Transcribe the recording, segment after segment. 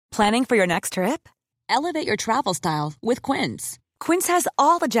Planning for your next trip? Elevate your travel style with Quince. Quince has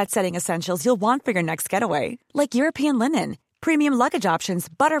all the jet-setting essentials you'll want for your next getaway, like European linen, premium luggage options,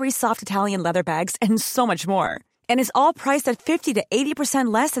 buttery soft Italian leather bags, and so much more. And is all priced at 50 to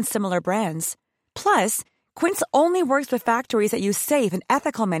 80% less than similar brands. Plus, Quince only works with factories that use safe and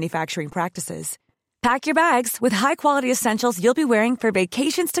ethical manufacturing practices. Pack your bags with high-quality essentials you'll be wearing for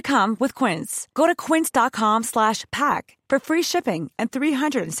vacations to come with Quince. Go to quince.com/pack for free shipping and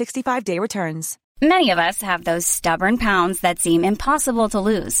 365-day returns. Many of us have those stubborn pounds that seem impossible to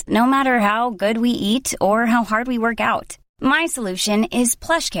lose, no matter how good we eat or how hard we work out. My solution is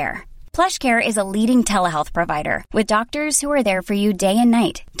PlushCare. PlushCare is a leading telehealth provider with doctors who are there for you day and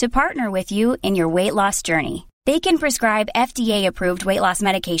night to partner with you in your weight loss journey. They can prescribe FDA-approved weight loss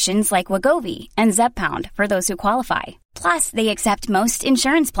medications like Wegovy and Zepbound for those who qualify. Plus, they accept most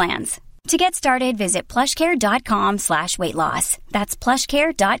insurance plans. To get started, visit plushcare.com/weightloss. That's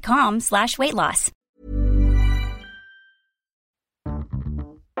plushcare.com/weightloss.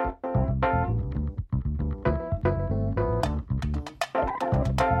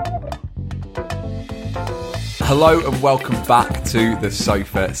 Hello and welcome back to the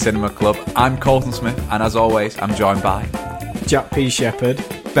Sofa Cinema Club. I'm Colton Smith, and as always, I'm joined by Jack P. Shepherd,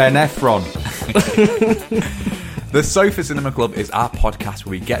 Ben Efron. The Sofa Cinema Club is our podcast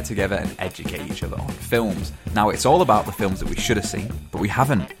where we get together and educate each other on films. Now, it's all about the films that we should have seen, but we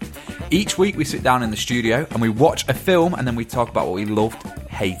haven't. Each week we sit down in the studio and we watch a film and then we talk about what we loved,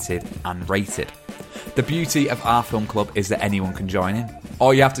 hated and rated. The beauty of our film club is that anyone can join in.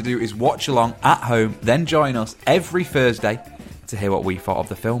 All you have to do is watch along at home, then join us every Thursday to hear what we thought of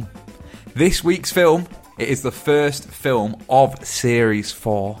the film. This week's film, it is the first film of Series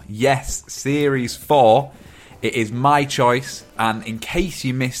 4. Yes, Series 4. It is my choice, and in case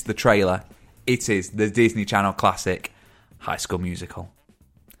you missed the trailer, it is the Disney Channel classic, High School Musical.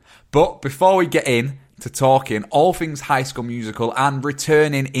 But before we get in to talking all things High School Musical and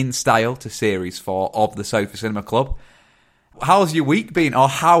returning in style to Series 4 of the Sofa Cinema Club, how's your week been, or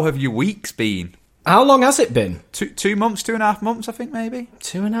how have your weeks been? How long has it been? 2 months, 2.5 months, I think, maybe?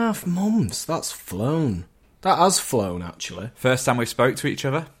 2.5 months, that's flown. That has flown, actually. First time we've spoke to each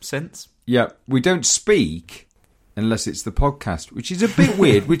other since. Yeah, we don't speak unless it's the podcast, which is a bit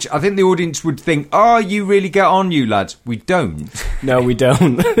weird, which I think the audience would think, oh, you really get on, you lads. We don't. No, we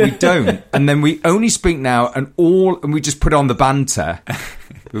don't. We don't. And then we only speak now, and we just put on the banter,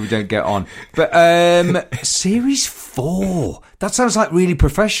 but we don't get on. But Series 4, that sounds like really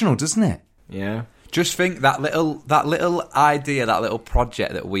professional, doesn't it? Yeah. Just think that little idea, that little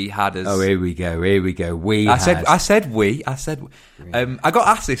project that we had as... Oh, here we go. I said we. I got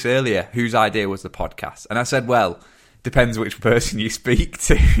asked this earlier, whose idea was the podcast? And I said, well, depends which person you speak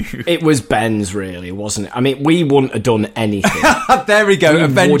to. It was Ben's, really, wasn't it? I mean, we wouldn't have done anything. There we go,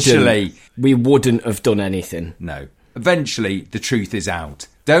 eventually. We wouldn't have done anything. No. Eventually, the truth is out.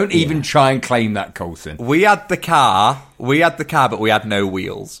 Don't even try and claim that, Colton. We had the car, but we had no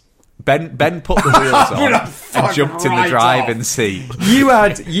wheels. Ben put the wheels on and jumped in the driving seat. You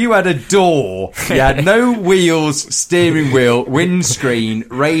had a door. You had no wheels, steering wheel, windscreen,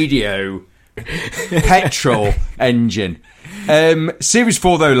 radio, petrol engine. Series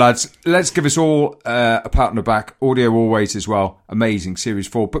 4 though, lads. Let's give us all a pat on the back. Audio always as well. Amazing, Series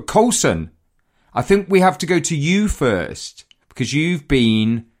 4. But Coulson, I think we have to go to you first, because you've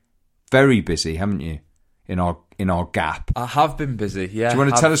been very busy, haven't you? In our gap. I have been busy, yeah. Do you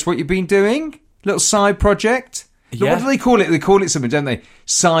want to tell us what you've been doing? Little side project? Yeah. What do they call it? They call it something, don't they?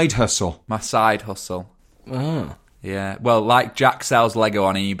 Side hustle. My side hustle. Oh. Yeah. Well, like Jack sells Lego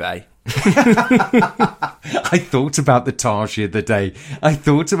on eBay. I thought about the Taj the other day. I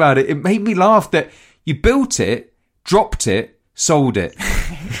thought about it. It made me laugh that you built it, dropped it, sold it.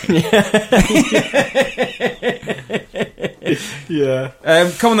 Yeah.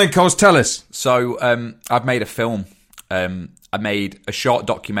 Come on then, Coles, tell us. So I've made a film. I made a short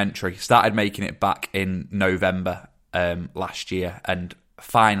documentary. Started making it back in November last year, and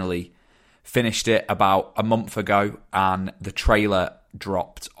finally finished it about a month ago, and the trailer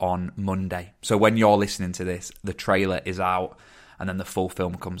dropped on Monday. So when you're listening to this, the trailer is out, and then the full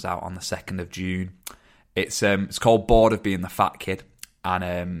film comes out on the 2nd of June. It's called Bored of Being the Fat Kid,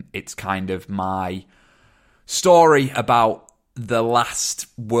 and it's kind of my story about the last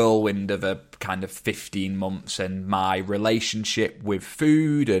whirlwind of a kind of 15 months and my relationship with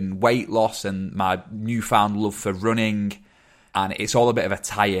food and weight loss and my newfound love for running. And it's all a bit of a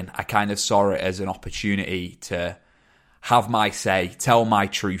tie-in. I kind of saw it as an opportunity to have my say, tell my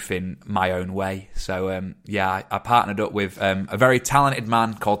truth in my own way. So, I partnered up with a very talented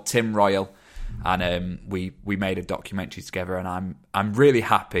man called Tim Royal, and we made a documentary together, and I'm really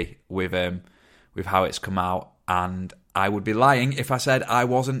happy with how it's come out, and I would be lying if I said I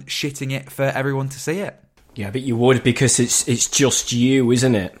wasn't shitting it for everyone to see it. Yeah, but you would, because it's just you,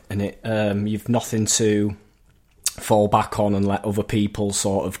 isn't it? And you've nothing to fall back on and let other people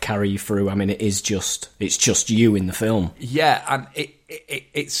sort of carry you through. I mean, it's just you in the film. Yeah, and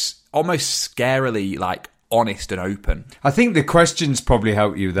it's almost scarily like honest and open. I think the questions probably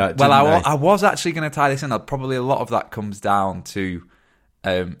help you that. Well, I was actually going to tie this in. Probably a lot of that comes down to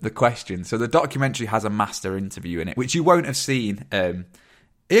the question. So the documentary has a master interview in it, which you won't have seen.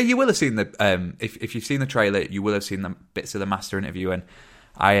 Yeah, you will have seen the. If you've seen the trailer, you will have seen the bits of the master interview. And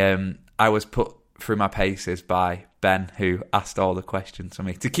I was put through my paces by Ben, who asked all the questions for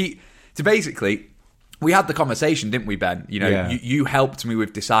me to basically. We had the conversation, didn't we, Ben? You know, you helped me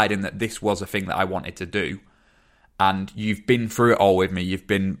with deciding that this was a thing that I wanted to do, and you've been through it all with me. You've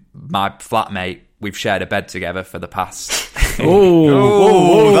been my flatmate. We've shared a bed together for the past.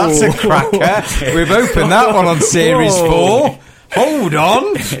 Oh, that's a cracker. We've opened that one on Series 4. Hold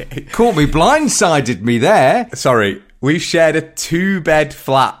on. Caught me blindsided me there. Sorry. We've shared a 2-bed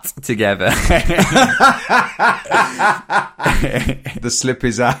flat together. The slip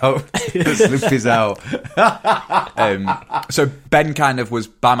is out. The slip is out. So Ben kind of was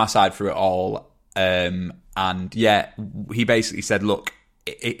by my side through it all. And yeah, he basically said, look,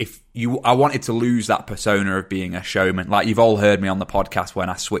 I wanted to lose that persona of being a showman. Like, you've all heard me on the podcast when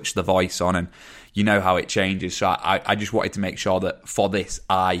I switched the voice on, and you know how it changes. So I just wanted to make sure that for this,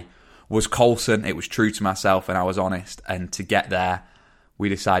 I was Coulson, it was true to myself, and I was honest. And to get there, we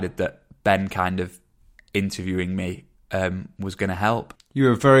decided that Ben kind of interviewing me was going to help. You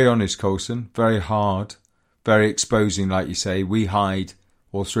were very honest, Coulson. Very hard, very exposing, like you say. We hide,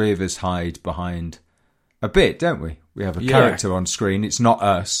 all three of us hide behind a bit, don't we? We have a character on screen. It's not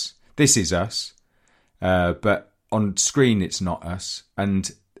us. This is us. But on screen, it's not us. And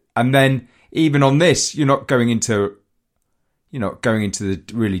then even on this, you're not going into the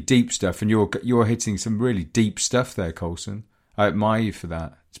really deep stuff, and you're hitting some really deep stuff there, Coulson. I admire you for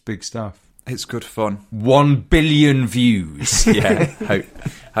that. It's big stuff. It's good fun. 1 billion views. Yeah,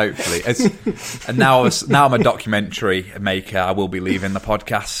 hopefully. And now I'm a documentary maker. I will be leaving the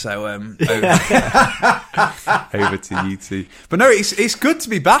podcast, so over to you two. But no, it's good to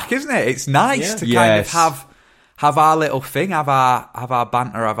be back, isn't it? It's nice to kind of have our little thing, have our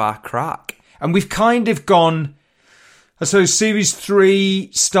banter, have our crack. And we've kind of gone. So Series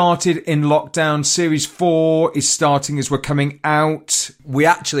 3 started in lockdown. Series 4 is starting as we're coming out. We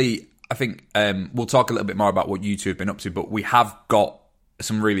actually, I think, we'll talk a little bit more about what you two have been up to, but we have got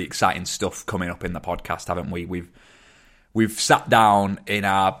some really exciting stuff coming up in the podcast, haven't we? We've sat down in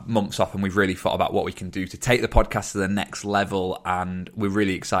our months off and we've really thought about what we can do to take the podcast to the next level, and we're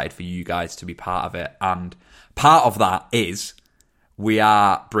really excited for you guys to be part of it. And part of that is we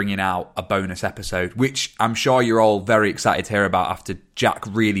are bringing out a bonus episode, which I'm sure you're all very excited to hear about after Jack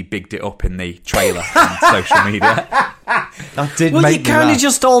really bigged it up in the trailer on social media. That did well, make you kind of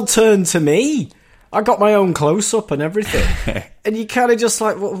just all turned to me. I got my own close-up and everything. And you kind of just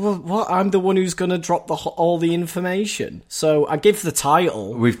like, what? I'm the one who's going to drop all the information. So I give the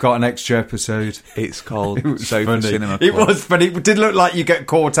title. We've got an extra episode. It's called Sofa Cinema Club. It was funny. It did look like you get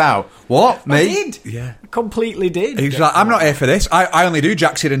caught out. What? Me? I did. Yeah. I completely did. He's like, I'm not here for this. I only do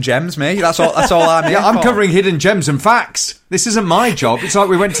Jack's Hidden Gems, me. That's all I'm here I'm for. covering hidden gems and facts. This isn't my job. It's like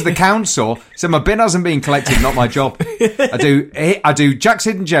we went to the council, so my bin hasn't been collected, not my job. I do Jack's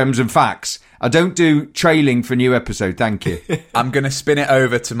Hidden Gems and facts. I don't do trailing for a new episode, thank you. I'm going to spin it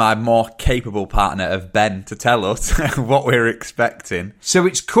over to my more capable partner of Ben to tell us what we're expecting. So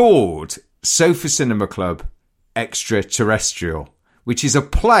it's called Sofa Cinema Club Extraterrestrial, which is a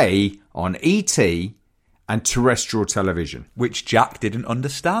play on E.T. and terrestrial television. Which Jack didn't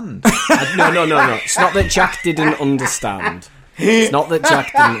understand. No. It's not that Jack didn't understand. It's not that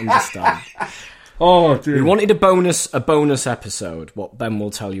Jack didn't understand. Oh, dear. We wanted a bonus episode. What Ben will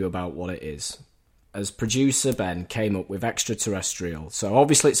tell you about what it is. As producer, Ben came up with Extraterrestrial. So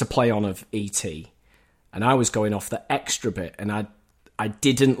obviously it's a play on of E.T. And I was going off the extra bit, and I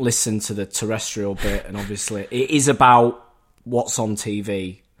didn't listen to the terrestrial bit. And obviously it is about what's on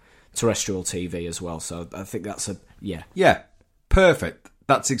TV, terrestrial TV as well. So I think that's Yeah, perfect.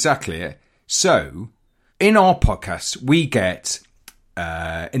 That's exactly it. So in our podcast, we get,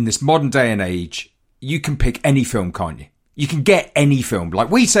 in this modern day and age, you can pick any film, can't you? You can get any film.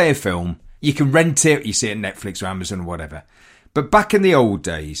 Like, we say a film, you can rent it, you see it on Netflix or Amazon or whatever. But back in the old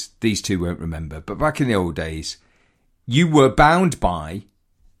days, these two won't remember, but back in the old days, you were bound by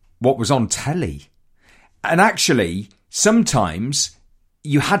what was on telly. And actually, sometimes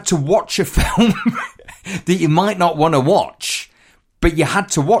you had to watch a film that you might not want to watch, but you had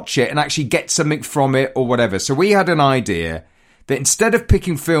to watch it and actually get something from it or whatever. So we had an idea that instead of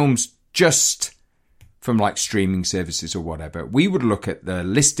picking films just from like streaming services or whatever, we would look at the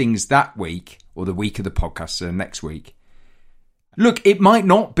listings that week or the week of the podcast, so next week. Look, it might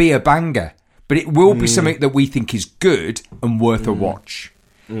not be a banger, but it will be something that we think is good and worth a watch.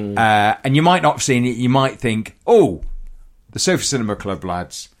 And you might not have seen it. You might think, oh, the Sofa Cinema Club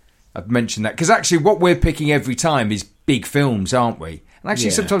lads, I've mentioned that. Because actually what we're picking every time is big films, aren't we? And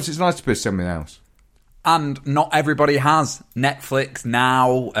actually sometimes it's nice to put something else. And not everybody has Netflix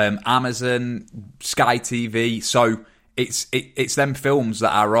now, Amazon, Sky TV. So it's them films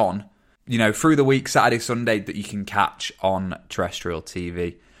that are on, you know, through the week, Saturday, Sunday, that you can catch on terrestrial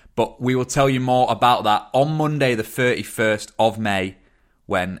TV. But we will tell you more about that on Monday, the 31st of May,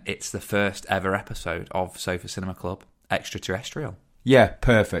 when it's the first ever episode of Sofa Cinema Club Extraterrestrial. Yeah,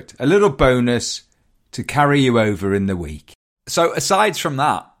 perfect. A little bonus to carry you over in the week. So aside from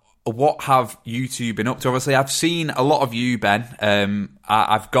that, what have you two been up to? Obviously, I've seen a lot of you, Ben.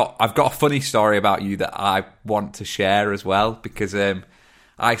 I've got a funny story about you that I want to share as well, because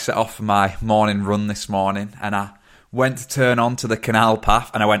I set off for my morning run this morning and I went to turn onto the canal path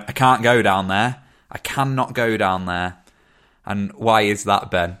and I went, I can't go down there. I cannot go down there. And why is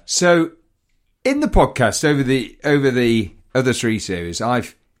that, Ben? So, in the podcast over the other three series,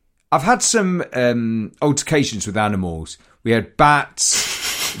 I've had some altercations with animals. We had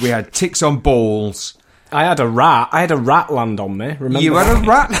bats, we had ticks on balls. I had a rat land on me, remember? You had a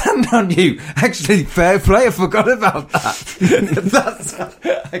rat land on you. Actually, fair play, I forgot about that.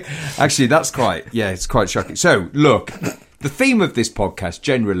 That's quite, it's quite shocking. So, look, the theme of this podcast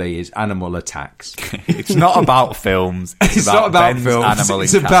generally is animal attacks. It's not about films. It's not about Ben's films. Animal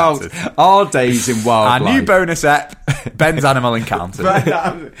It's encounters. about our days in wildlife. Our new bonus app, Ben's Animal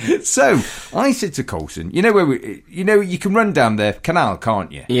Encounters. So, I said to Coulson, you know where you can run down the canal,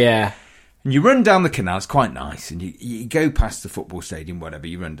 can't you? Yeah. And you run down the canal, it's quite nice, and you go past the football stadium, whatever,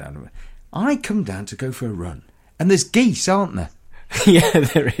 you run down. I come down to go for a run, and there's geese, aren't there? Yeah,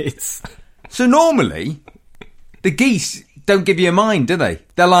 there is. So normally, the geese don't give you a mind, do they?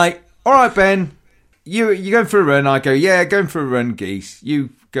 They're like, all right, Ben, you're going for a run. I go, yeah, going for a run, geese. You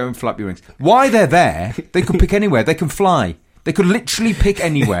go and flap your wings. Why they're there, they could pick anywhere. They can fly. They could literally pick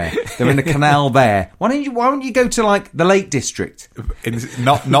anywhere. They're in the canal there. Why don't you go to, like, the Lake District?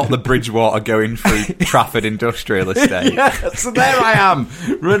 Not the Bridgewater going through Trafford Industrial Estate. Yeah, so there I am,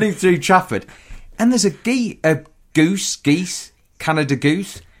 running through Trafford. And there's a geese, Canada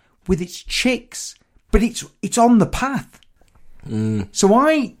goose, with its chicks. But it's on the path. So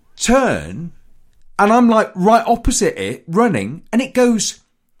I turn, and I'm, like, right opposite it, running, and it goes...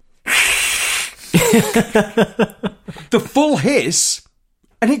 the full hiss,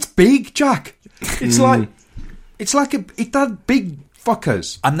 and it's big, Jack. It's like it's that big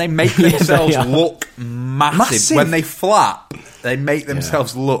fuckers, and they make themselves look massive. When they flap. They make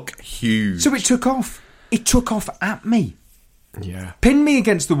themselves look huge. So it took off. It took off at me. Yeah, pinned me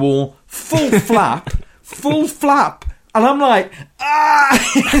against the wall. Full flap, and I'm like,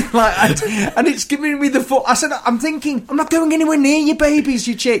 and it's giving me the full. I said, I'm thinking, I'm not going anywhere near you babies,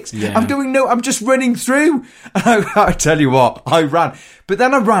 you chicks. Yeah. I'm just running through. And I tell you what, I ran. But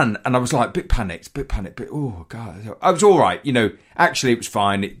then I ran, and I was like, bit panicked, oh, God. I was all right, actually it was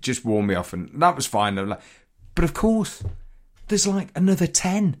fine. It just warmed me off, and that was fine. But of course, there's like another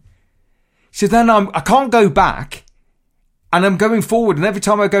 10. So then I can't go back. And I'm going forward, and every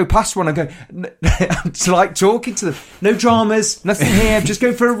time I go past one, I'm like talking to them. No dramas, nothing here, I'm just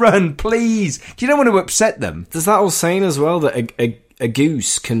going for a run, please. Do you don't want to upset them? There's that old saying as well that a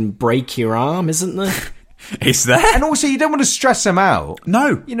goose can break your arm, isn't there? Is there? And also, you don't want to stress them out.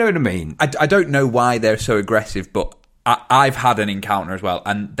 No. You know what I mean? I don't know why they're so aggressive, but I've had an encounter as well,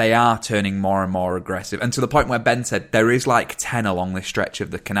 and they are turning more and more aggressive. And to the point where Ben said there is like 10 along this stretch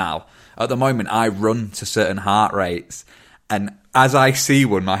of the canal. At the moment, I run to certain heart rates. And as I see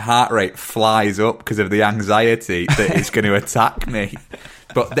one, my heart rate flies up because of the anxiety that it's going to attack me.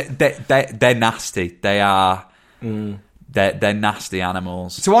 But they're nasty. They are. They're nasty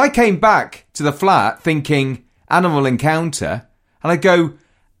animals. So I came back to the flat thinking animal encounter, and I go.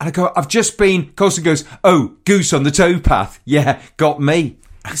 I've just been. Coulson goes, oh, goose on the towpath. Yeah, got me.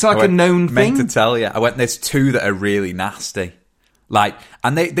 It's like a known thing. Meant to tell you, I went. There's 2 that are really nasty. Like,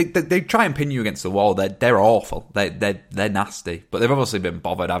 and they try and pin you against the wall. They're awful. They're nasty. But they've obviously been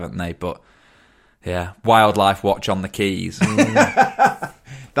bothered, haven't they? But yeah, wildlife watch on the Keys.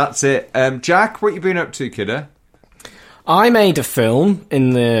 That's it. Jack, what you been up to, kiddo? I made a film in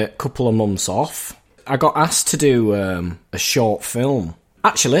the couple of months off. I got asked to do a short film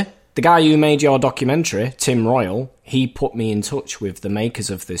Actually, the guy who made your documentary, Tim Royal, he put me in touch with the makers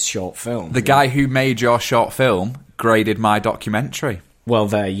of this short film. The guy who made your short film graded my documentary. Well,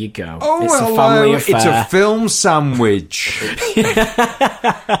 there you go. Oh, it's hello. a family affair. It's a film sandwich.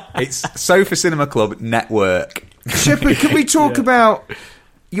 It's Sofa Cinema Club Network. Shepard, can we talk about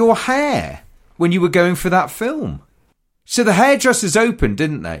your hair when you were going for that film? So the hairdressers opened,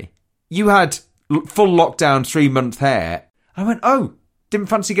 didn't they? You had full lockdown 3-month hair. I went, oh, didn't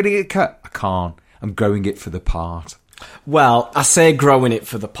fancy getting it cut. I can't. I'm growing it for the part. Well, I say growing it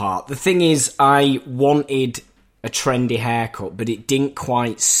for the part. The thing is, I wanted a trendy haircut, but it didn't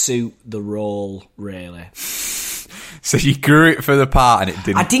quite suit the role, really. So you grew it for the part and it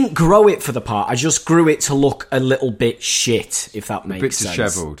didn't... I didn't grow it for the part. I just grew it to look a little bit shit, if that makes sense. A bit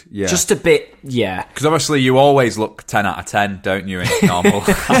dishevelled, yeah. Just a bit, yeah. Because obviously you always look 10 out of 10, don't you, in normal?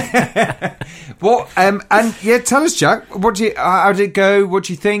 What? And yeah, tell us, Jack. How did it go? What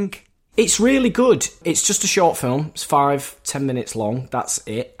do you think? It's really good. It's just a short film. It's 5-10 minutes long. That's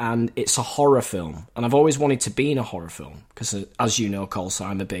it. And it's a horror film. And I've always wanted to be in a horror film. Because, as you know, Colsa,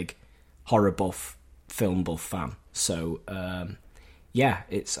 I'm a big horror buff, film buff fan. So, yeah,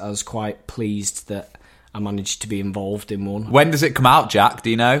 I was quite pleased that I managed to be involved in one. When does it come out, Jack? Do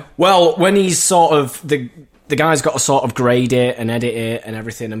you know? Well, when he's sort of... The guy's got to sort of grade it and edit it and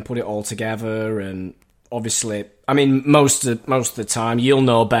everything and put it all together and... Obviously, I mean, most of the time, you'll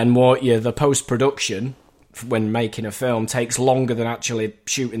know, Ben, won't you? The post-production, when making a film, takes longer than actually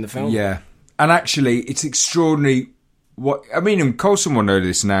shooting the film. Yeah. And actually, it's extraordinary. And Colson will know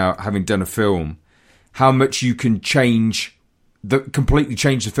this now, having done a film, how much you can completely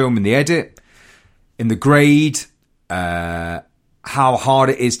change the film in the edit, in the grade, how hard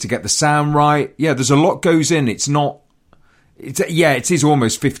it is to get the sound right. Yeah, there's a lot goes in. It is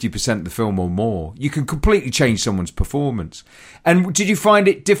almost 50% of the film or more. You can completely change someone's performance. And did you find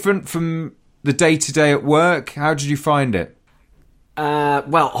it different from the day-to-day at work? How did you find it?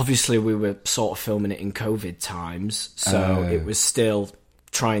 Well, obviously we were sort of filming it in COVID times, so it was still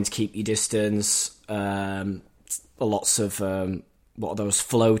trying to keep your distance. Lots of, what are those,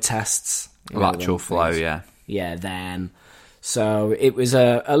 flow tests? Lateral flow, yeah. Yeah, them. So it was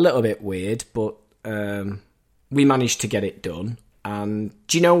a little bit weird, but... we managed to get it done. And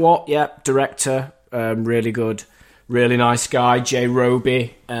do you know what? Yeah, director, really good, really nice guy, Jay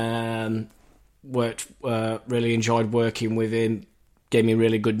Roby. Really enjoyed working with him. Gave me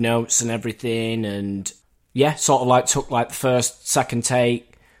really good notes and everything. And yeah, sort of like took like the first, second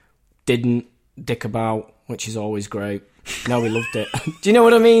take. Didn't dick about, which is always great. No, we loved it. Do you know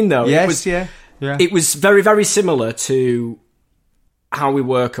what I mean, though? Yes, yeah. Yeah. It was very, very similar to how we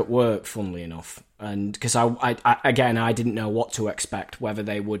work at work, funnily enough. And because I didn't know what to expect, whether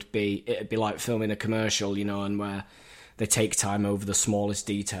it'd be like filming a commercial, and where they take time over the smallest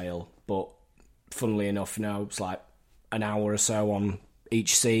detail. But funnily enough, it's like an hour or so on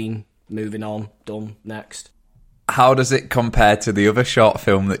each scene, moving on, done, next. How does it compare to the other short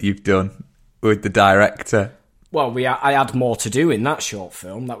film that you've done with the director? Well, I had more to do in that short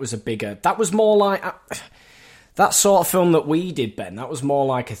film. That was more like... That sort of film that we did, Ben, that was more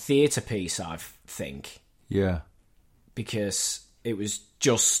like a theatre piece, I think. Yeah. Because it was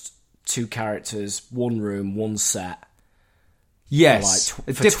just 2 characters, 1 room, 1 set. Yes, for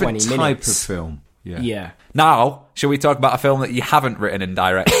a different 20 type minutes. of film. Yeah. Now, shall we talk about a film that you haven't written and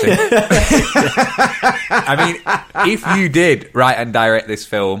directed? I mean, if you did write and direct this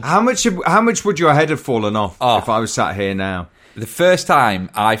film... How much would your head have fallen off if I was sat here now? The first time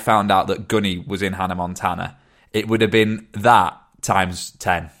I found out that Gunny was in Hannah Montana, it would have been that times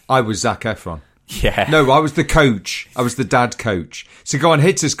 10. I was Zac Efron. Yeah. No, I was the coach. I was the dad coach. So go on,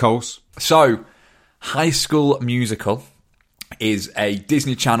 hit us, Coles. So, High School Musical is a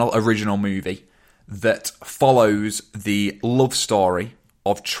Disney Channel original movie that follows the love story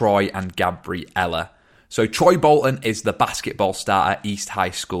of Troy and Gabriella. So Troy Bolton is the basketball star at East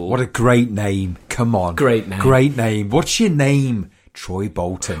High School. What a great name. Come on. Great name. Great name. What's your name? Troy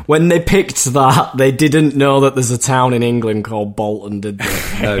Bolton. When they picked that, they didn't know that there's a town in England called Bolton, did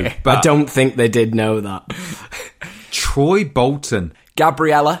they? No, but I don't think they did know that. Troy Bolton.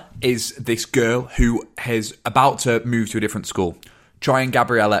 Gabriella is this girl who is about to move to a different school. Troy and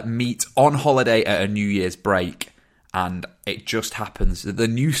Gabriella meet on holiday at a New Year's break, and it just happens that the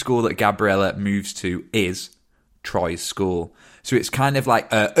new school that Gabriella moves to is Troy's school. So it's kind of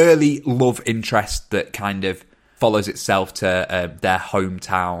like an early love interest that kind of follows itself to their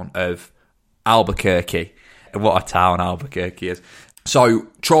hometown of Albuquerque. What a town Albuquerque is. So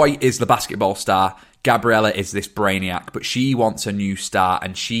Troy is the basketball star. Gabriella is this brainiac, but she wants a new start,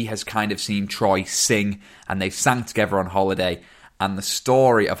 and she has kind of seen Troy sing, and they've sang together on holiday. and the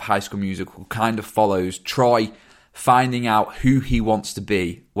story of High School Musical kind of follows Troy finding out who he wants to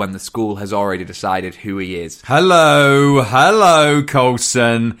be when the school has already decided who he is. Hello,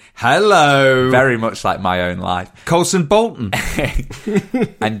 Coulson. Hello. Very much like my own life. Coulson Bolton.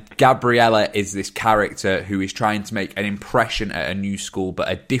 And Gabriella is this character who is trying to make an impression at a new school, but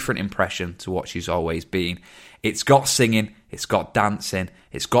a different impression to what she's always been. It's got singing, it's got dancing,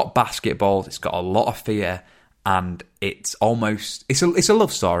 it's got basketball, it's got a lot of fear, and it's a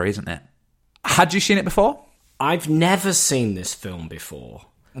love story, isn't it? Had you seen it before? I've never seen this film before.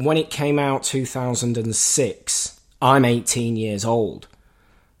 When it came out 2006, I'm 18 years old.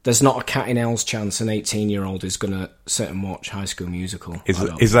 There's not a cat in hell's chance an 18-year-old is going to sit and watch High School Musical.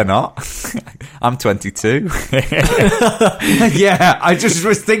 Is there not? I'm 22. Yeah, I just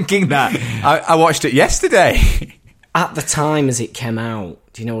was thinking that. I watched it yesterday. At the time as it came out,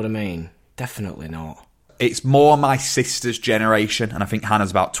 do you know what I mean? Definitely not. It's more my sister's generation, and I think Hannah's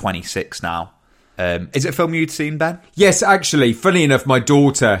about 26 now. Is it a film you'd seen, Ben? Yes, actually, funny enough, my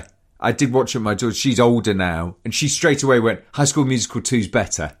daughter, I did watch it with my daughter, she's older now, and she straight away went, High School Musical 2's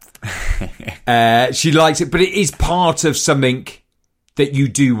better. She likes it, but it is part of something that you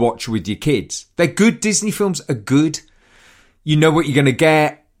do watch with your kids. They're good. Disney films are good. You know what you're going to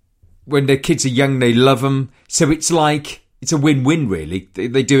get. When the kids are young, they love them. So it's like, it's a win-win, really.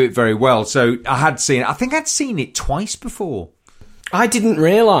 They do it very well. So I think I'd seen it twice before. I didn't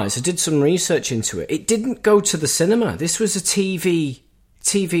realise. I did some research into it. It didn't go to the cinema. This was a TV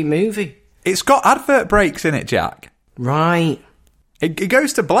movie. It's got advert breaks in it, Jack. Right. It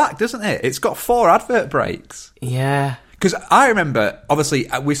goes to black, doesn't it? It's got 4 advert breaks. Yeah. Because I remember, obviously,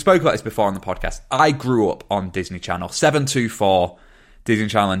 we spoke about this before on the podcast. I grew up on Disney Channel, 724, Disney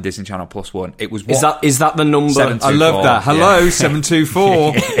Channel and Disney Channel Plus One. It was is that the number? 724. I love that. Hello, yeah.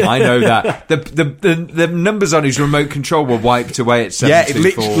 724. I know that. The numbers on his remote control were wiped away at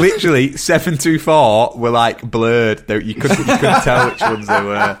 724. Yeah, literally 724 were like blurred. You couldn't tell which ones they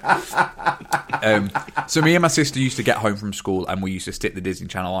were. So me and my sister used to get home from school and we used to stick the Disney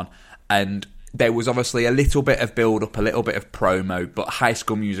Channel on, and there was obviously a little bit of build-up, a little bit of promo, but High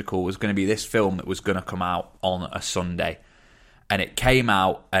School Musical was going to be this film that was going to come out on a Sunday. And it came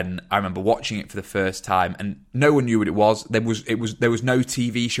out, and I remember watching it for the first time, and no one knew what it was. There was no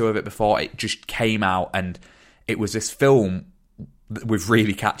TV show of it before. It just came out, and it was this film with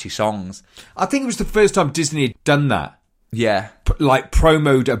really catchy songs. I think it was the first time Disney had done that. Yeah. Like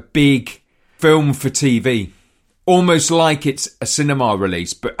promoted a big film for TV. Almost like it's a cinema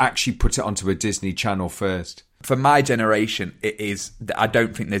release, but actually put it onto a Disney Channel first. For my generation, it is. I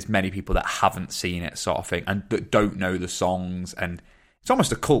don't think there's many people that haven't seen it, sort of thing, and that don't know the songs. And it's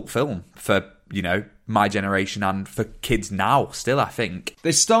almost a cult film for, my generation and for kids now. Still, I think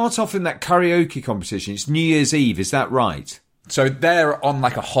they start off in that karaoke competition. It's New Year's Eve, is that right? So they're on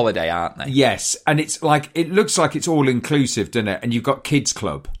like a holiday, aren't they? Yes, and it's like it looks like it's all inclusive, doesn't it? And you've got Kids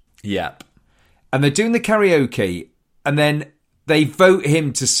Club. Yep. And they're doing the karaoke, and then they vote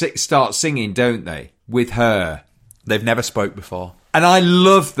him to start singing, don't they? With her. They've never spoke before. And I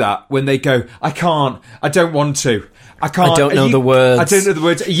love that when they go, I can't, I don't want to, I can't. I don't know the words. I don't know the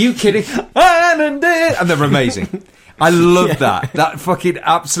words. Are you kidding? And they're amazing. I love that. That fucking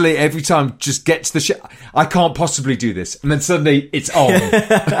absolutely every time just gets the shit. I can't possibly do this. And then suddenly it's on.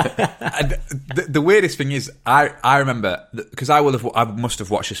 And the weirdest thing is, I remember, because I must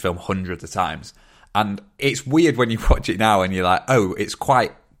have watched this film hundreds of times. And it's weird when you watch it now and you're like, oh, it's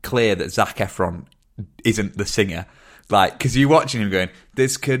quite clear that Zac Efron isn't the singer, like, because you're watching him going,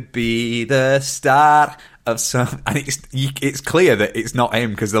 this could be the start of some, and it's clear that it's not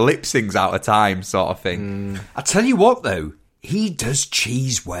him because the lip sync's out of time, sort of thing. I tell you what though, he does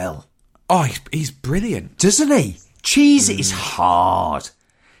cheese well. Oh, he's brilliant, doesn't he? Cheese is hard.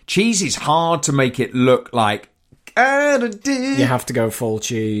 Cheese is hard to make it look like you have to go full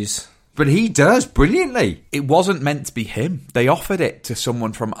cheese. But he does brilliantly. It wasn't meant to be him. They offered it to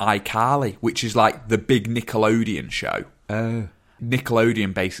someone from iCarly, which is like the big Nickelodeon show.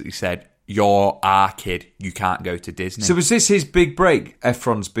 Nickelodeon basically said, you're our kid, you can't go to Disney. So was this his big break?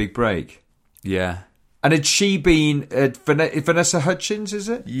 Efron's big break? Yeah. And had she been Vanessa Hudgens, is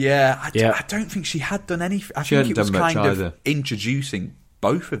it? Yeah. I don't think she had done anything. I think it was kind of introducing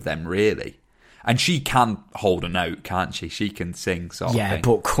both of them, really. And she can hold a note, can't she? She can sing, sort of thing. Yeah,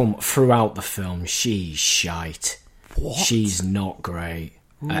 but throughout the film, she's shite. What? She's not great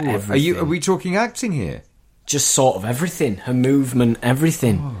at everything. Are we talking acting here? Just sort of everything. Her movement,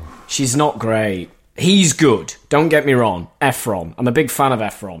 everything. Oh. She's not great. He's good. Don't get me wrong. Efron. I'm a big fan of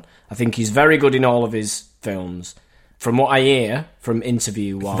Efron. I think he's very good in all of his films. From what I hear from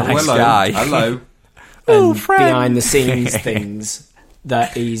interview-wise... Nice guy. Hello. and behind the scenes things,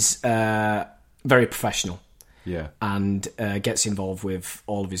 that he's very professional. Yeah. And gets involved with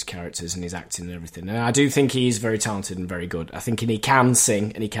all of his characters and his acting and everything. And I do think he is very talented and very good. I think he can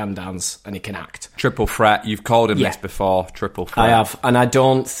sing and he can dance and he can act. Triple threat. You've called him this before. Triple threat. I have, and I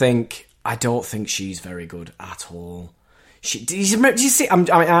don't think she's very good at all. Do you see?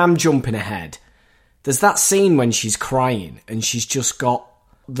 I'm jumping ahead. There's that scene when she's crying and she's just got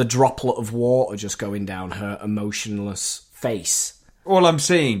the droplet of water just going down her emotionless face. All I'm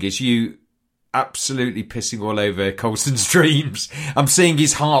seeing is you absolutely pissing all over Coulson's dreams. I'm seeing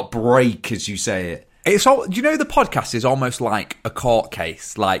his heart break as you say it. It's all. You know, the podcast is almost like a court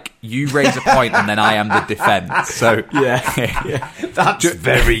case. Like, you raise a point and then I am the defence. So yeah. That's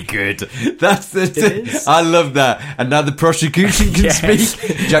very good. That's I love that. And now the prosecution can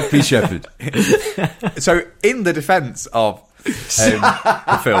speak. Jack P. Shepherd. So, in the defence of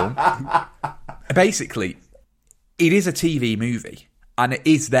the film, basically, it is a TV movie. And it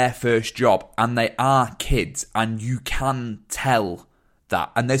is their first job, and they are kids, and you can tell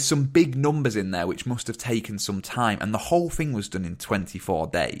that. And there's some big numbers in there which must have taken some time, and the whole thing was done in 24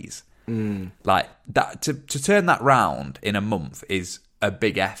 days. Like that, to turn that round in a month is a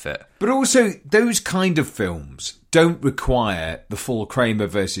big effort. But also, those kind of films don't require the full Kramer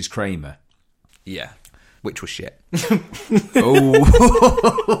versus Kramer. Yeah. Which was shit. Oh,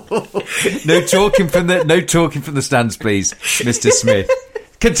 no talking from the stands, please, Mr. Smith.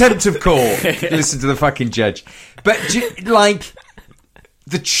 Contempt of court. Listen to the fucking judge. But like,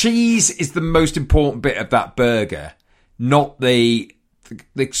 the cheese is the most important bit of that burger, not the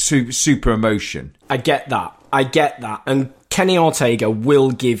super emotion. I get that, and Kenny Ortega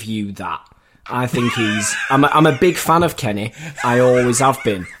will give you that. I think I'm a big fan of Kenny. I always have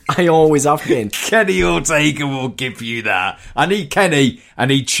been. Kenny Ortega will give you that. I need Kenny. I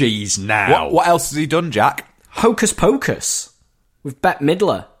need cheese now. What else has he done, Jack? Hocus Pocus with Bette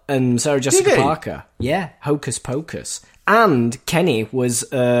Midler and Sarah Jessica Parker. Yeah, Hocus Pocus. And Kenny was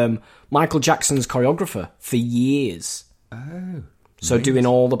Michael Jackson's choreographer for years. Oh. So doing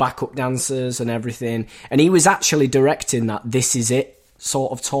all the backup dancers and everything. And he was actually directing that This Is It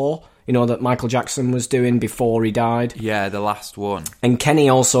sort of tour, you know, that Michael Jackson was doing before he died. Yeah, the last one. And Kenny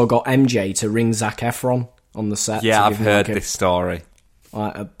also got MJ to ring Zac Efron on the set. Yeah, I've heard this story.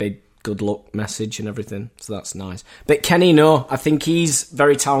 Like a big good luck message and everything, so that's nice. But Kenny, no, I think he's a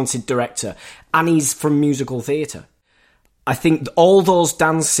very talented director, and he's from musical theatre. I think all those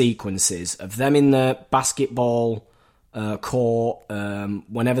dance sequences of them in the basketball court,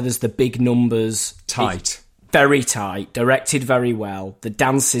 whenever there's the big numbers... Tight. Very tight, directed very well. The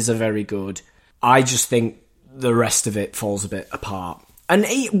dances are very good. I just think the rest of it falls a bit apart. And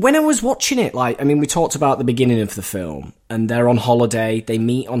when I was watching it, we talked about the beginning of the film, and they're on holiday, they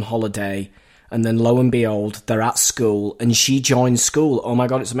meet on holiday, and then lo and behold, they're at school, and she joins school. Oh my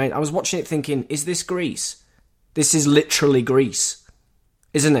God, it's amazing. I was watching it thinking, is this Grease? This is literally Grease,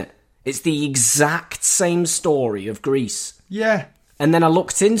 isn't it? It's the exact same story of Grease. Yeah. And then I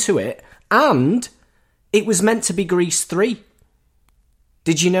looked into it, and it was meant to be Grease 3.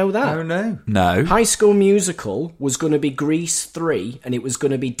 Did you know that? Oh, no. No. High School Musical was going to be Grease 3, and it was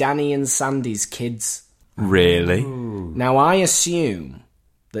going to be Danny and Sandy's kids. Really? Ooh. Now, I assume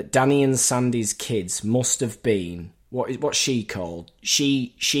that Danny and Sandy's kids must have been... What's she called?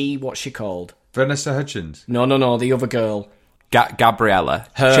 What's she called? Vanessa Hudgens. No, the other girl. Gabriella.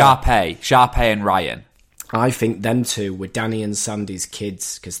 Her. Sharpay and Ryan. I think them two were Danny and Sandy's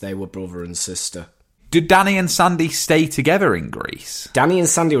kids, because they were brother and sister. Did Danny and Sandy stay together in Grease? Danny and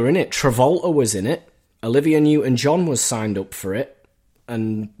Sandy were in it. Travolta was in it. Olivia Newton-John was signed up for it.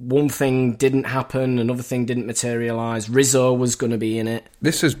 And one thing didn't happen, another thing didn't materialise. Rizzo was going to be in it.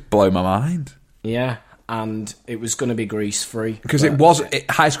 This has blown my mind. Yeah, and it was going to be Grease 3. Because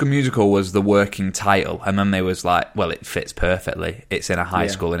High School Musical was the working title, and then they was like, well, it fits perfectly. It's in a high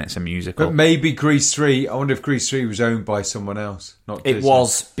school and it's a musical. But maybe Grease 3, I wonder if Grease 3 was owned by someone else, not Disney. It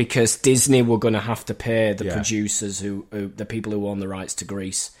was, because Disney were going to have to pay the producers, who the people who own the rights to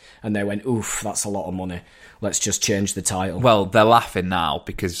Grease, and they went, oof, that's a lot of money. Let's just change the title. Well, they're laughing now,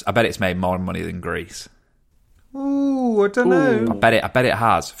 because I bet it's made more money than Grease. Ooh, I don't know. I bet it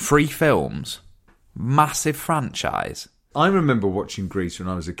has. 3 films. Massive franchise. I remember watching Grease when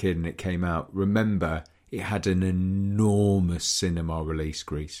I was a kid and it came out. Remember, it had an enormous cinema release,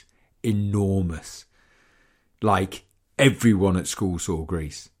 Grease. Enormous. Like, everyone at school saw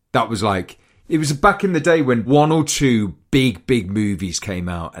Grease. That was like... It was back in the day when 1 or 2 big movies came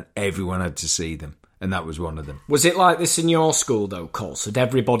out and everyone had to see them. And that was one of them. Was it like this in your school, though, Coles? Had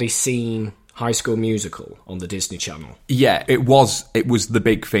everybody seen High School Musical on the Disney Channel. Yeah, it was the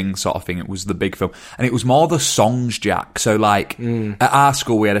big thing sort of thing. It was the big film. And it was more the songs, Jack. So, like, at our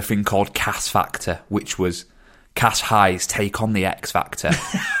school, we had a thing called Cass Factor, which was Cass High's take on the X Factor.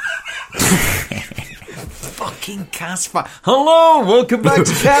 Fucking Cass Factor. Hello, welcome back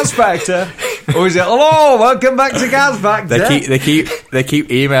to Cass Factor. Or is it, hello, welcome back to Cass Factor? They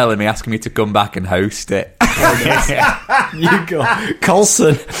keep emailing me, asking me to come back and host it. You go,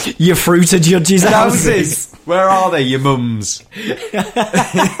 Colson, you fruit of judges' houses. Where are they, your mums?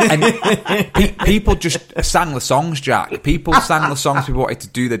 And people just sang the songs, Jack. People sang the songs. People wanted to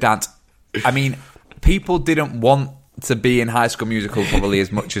do the dance. I mean, people didn't want to be in High School Musical probably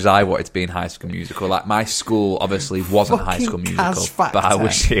as much as I wanted to be in High School Musical. Like, my school obviously wasn't High School Musical, but I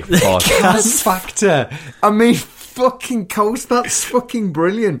wish it was. Cass Factor. I mean, fucking Coast, that's fucking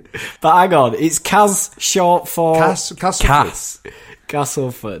brilliant. But hang on, it's Cass short for... Castleford.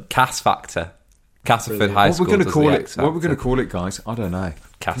 Castleford. Cass Factor. Castleford High School. What we're going to call it, guys? I don't know.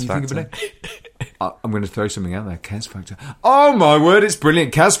 Cass Factor. I'm going to throw something out there. Cass Factor. Oh my word, it's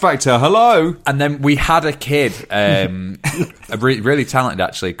brilliant. Cass Factor, hello. And then we had a kid, really talented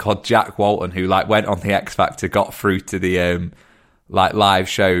actually, called Jack Walton, who like went on the X Factor, got through to the like live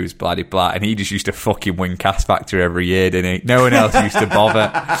shows, bloody blah, and he just used to fucking win Cass Factor every year, didn't he? No one else used to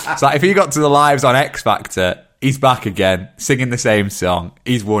bother. It's like if he got to the lives on X Factor, he's back again, singing the same song.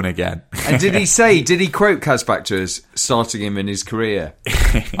 He's won again. And did he quote Cass Factor as starting him in his career?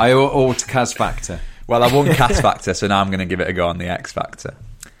 I ought to Cass Factor. Well, I won Cass Factor, so now I'm going to give it a go on the X Factor.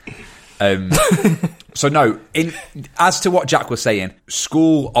 So no, as to what Jack was saying,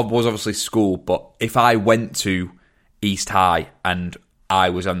 school was obviously school, but if I went to East High and I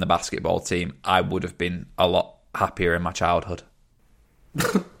was on the basketball team, I would have been a lot happier in my childhood.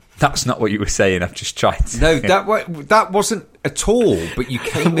 That's not what you were saying. I've just tried to... No, that wasn't at all. But you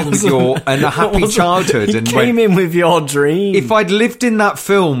came in with a happy childhood. You came in with your dream. If I'd lived in that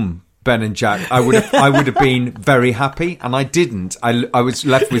film, Ben and Jack, I would have been very happy, and I didn't. I was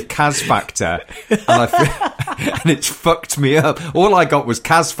left with Cass Factor, and it's fucked me up. All I got was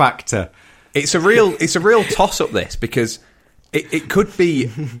Cass Factor. It's a real toss up, this, because it could be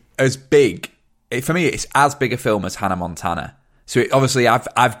as big. For me, it's as big a film as Hannah Montana. So obviously,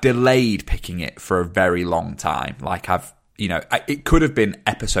 I've delayed picking it for a very long time. Like it could have been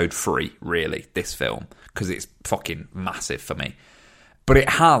episode 3, really, this film, because it's fucking massive for me. But it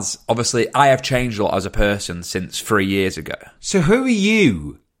has, obviously, I have changed a lot as a person since 3 years ago. So who are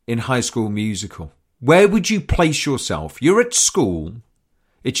you in High School Musical? Where would you place yourself? You're at school.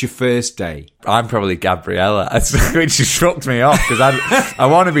 It's your first day. I'm probably Gabriella, which just shocked me off, because I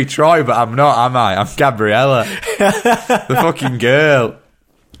want to be Troy, but I'm not, am I? I'm Gabriella. The fucking girl.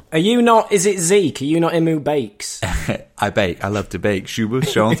 Are you not, is it Zeke? Are you not him who bakes? I bake. I love to bake. Shuba,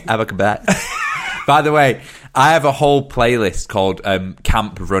 Shant, Avocabet. By the way, I have a whole playlist called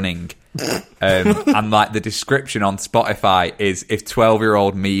Camp Running. And like the description on Spotify is if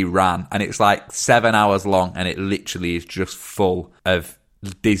 12-year-old me ran, and it's like 7 hours long, and it literally is just full of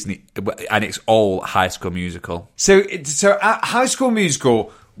Disney, and it's all High School Musical. So at High School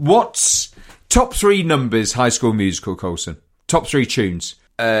Musical, what's top 3 numbers? High School Musical, Coulson. Top 3 tunes.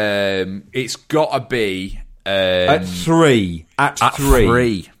 It's got to be at 3. At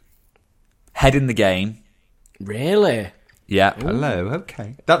 3. Head in the Game. Really? Yep. Hello.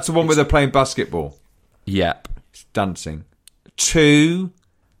 Okay. That's the one where they're playing basketball. Yep. It's dancing. 2.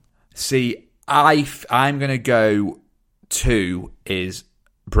 See, I'm going to go 2 is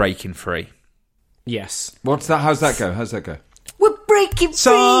Breaking Free. Yes. What's that? How's that go? We're breaking free.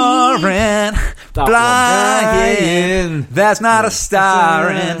 Soaring, flying. There's not a star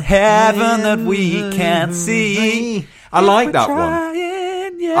in heaven that we can't see. I like that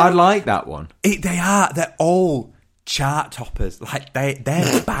one. Yeah. I like that one. They're all chart toppers. Like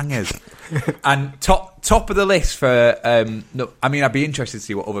they're bangers. And top of the list for no, I mean, I'd be interested to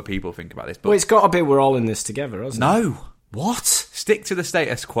see what other people think about this. But well, it's got to be We're All in This Together, hasn't it? No. What? Stick to the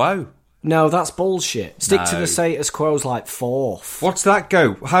Status Quo. No, that's bullshit. Stick to the Status Quo's like 4th. What's that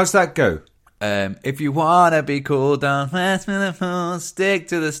go? How's that go? If you wanna be cool, don't mess with the phone. Stick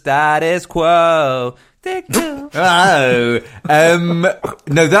to the status quo. Stick to.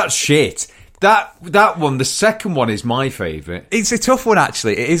 No, that's shit. That one, the second one, is my favourite. It's a tough one,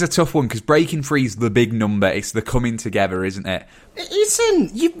 actually. It is a tough one, because Breaking Free is the big number. It's the coming together, isn't it? It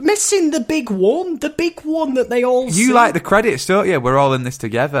isn't. You're missing the big one. The big one that they all You sing. like the credits, don't you? We're all in this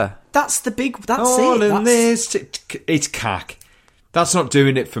together. That's the big... That's all it. in this... It's cack. That's not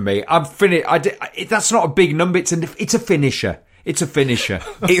doing it for me. I'm finished. That's not a big number. It's a finisher. It's a finisher.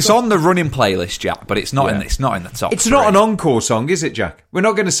 It's on the running playlist, Jack, but it's not Yeah. it's not in the top. It's three. not an encore song, is it, Jack? We're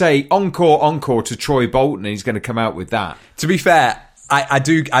not going to say encore to Troy Bolton and he's going to come out with that. To be fair, I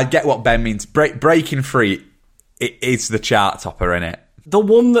get what Ben means. Breaking Free, it is the chart topper, innit? The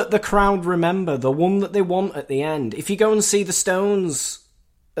one that the crowd remember, the one that they want at the end. If you go and see the Stones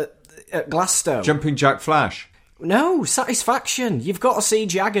at Glasgow... Jumping Jack Flash. No, Satisfaction. You've got to see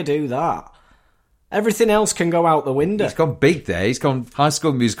Jagger do that. Everything else can go out the window. He's gone big there. He's gone High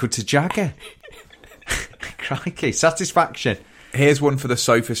School Musical to Jagger. Crikey, Satisfaction. Here's one for the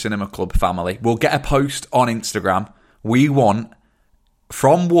Sofa Cinema Club family. We'll get a post on Instagram. We want,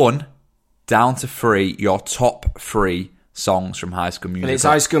 from 1 down to 3, your top 3 songs from High School Musical. And it's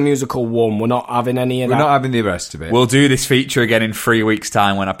High School Musical 1. We're not having any of that. We're not having the rest of it. We'll do this feature again in 3 weeks'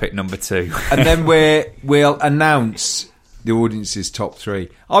 time when I pick number 2. And then we'll announce the audience's top 3.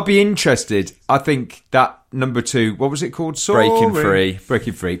 I'll be interested. I think that number 2, what was it called? Breaking Free.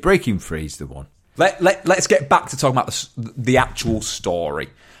 Breaking Free. Breaking Free is the one. Let's get back to talking about the actual story.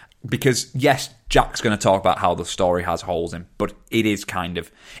 Because, yes, Jack's going to talk about how the story has holes in, but it is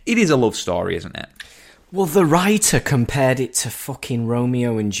a love story, isn't it? Well, the writer compared it to fucking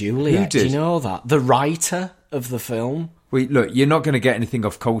Romeo and Juliet. Who did? Do you know that? The writer of the film. Wait, look, you're not going to get anything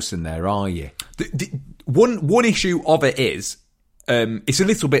off Coulson there, are you? One issue of it is, it's a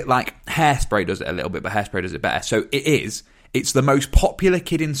little bit like Hairspray does it a little bit, but Hairspray does it better. So it's the most popular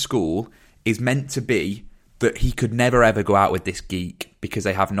kid in school is meant to be that he could never ever go out with this geek because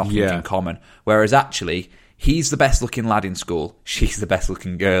they have nothing in common. Whereas actually, he's the best looking lad in school, she's the best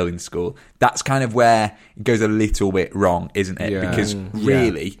looking girl in school. That's kind of where it goes a little bit wrong, isn't it? Yeah. Because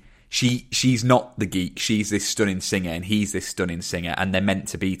really, she's not the geek, she's this stunning singer and he's this stunning singer and they're meant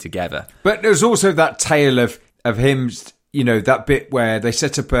to be together. But there's also that tale of him, you know, that bit where they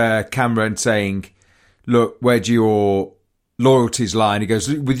set up a camera and saying, look, where do your loyalties lie? And he goes,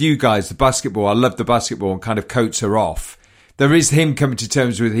 with you guys, the basketball, I love the basketball, and kind of coats her off. There is him coming to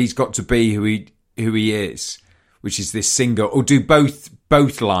terms with he's got to be who he is, which is this singer, or do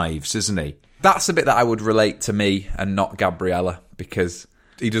both lives, isn't he? That's the bit that I would relate to me and not Gabriella, because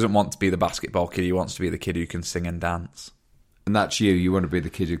he doesn't want to be the basketball kid, he wants to be the kid who can sing and dance. And that's you want to be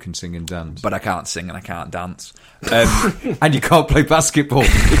the kid who can sing and dance. But I can't sing and I can't dance. And you can't play basketball.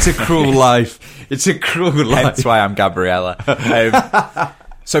 It's a cruel life. It's a cruel life. That's why I'm Gabriella.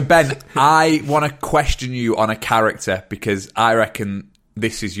 So Ben, I want to question you on a character because I reckon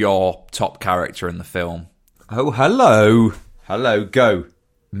this is your top character in the film. Oh, hello. Hello, go.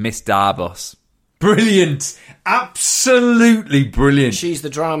 Miss Darbus. Brilliant. Absolutely brilliant. She's the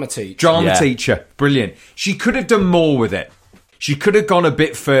drama teacher. Drama teacher. Brilliant. She could have done more with it. She could have gone a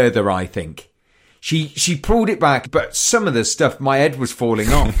bit further, I think. She pulled it back, but some of the stuff, my head was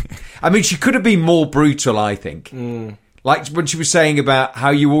falling off. I mean, she could have been more brutal, I think. Like when she was saying about how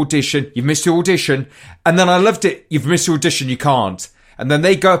you audition, you've missed your audition. And then I loved it. You've missed your audition, you can't. And then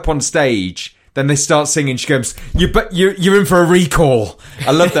they go up on stage. Then they start singing. She goes, you're in for a recall.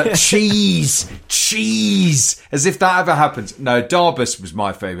 I love that. Cheese. As if that ever happens. No, Darbus was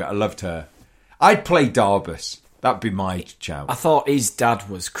my favourite. I loved her. I'd play Darbus. That'd be my chow. I thought his dad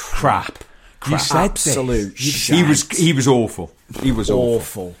was crap. You said absolute. He was awful. He was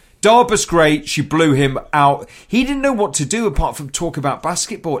awful. Darbus great. She blew him out. He didn't know what to do apart from talk about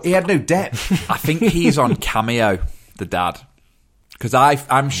basketball. He had no depth. I think he's on Cameo, the dad. Because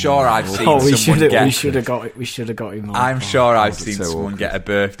I'm sure I've seen someone get... We should have got him on. I'm sure I've seen someone get a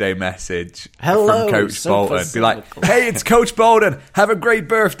birthday message from Coach Bolton. Be like, hey, it's Coach Bolton. Have a great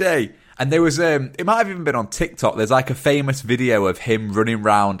birthday. And there was, it might have even been on TikTok. There's like a famous video of him running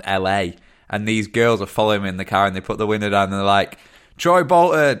around LA. And these girls are following him in the car and they put the window down and they're like, Troy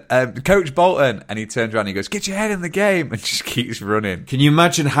Bolton, Coach Bolton. And he turns around and he goes, get your head in the game. And just keeps running. Can you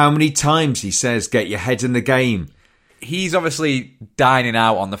imagine how many times he says, get your head in the game? He's obviously dining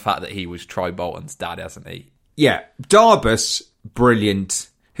out on the fact that he was Troy Bolton's dad, hasn't he? Yeah. Darbus, brilliant.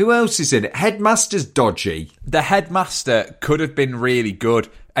 Who else is in it? Headmaster's dodgy. The headmaster could have been really good.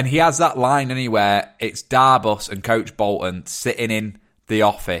 And he has that line anywhere. It's Darbus and Coach Bolton sitting in the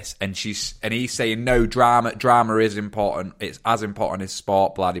office and he's saying, no, drama is important. It's as important as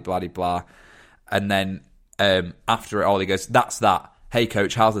sport, blah, blah, blah, blah. And then after it all, he goes, that's that. Hey,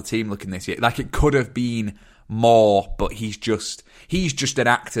 coach, how's the team looking this year? Like, it could have been more, but he's just an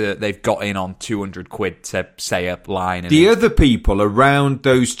actor that they've got in on 200 quid to say a line. The other people around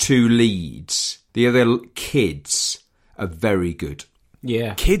those two leads, the other kids, are very good.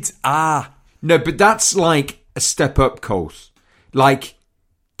 Yeah. Kids are. No, but that's like a step up, Coles. Like,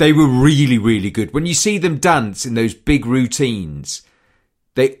 they were really, really good. When you see them dance in those big routines,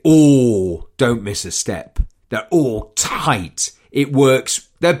 they all don't miss a step. They're all tight. It works.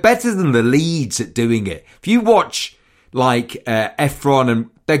 They're better than the leads at doing it. If you watch like Efron, and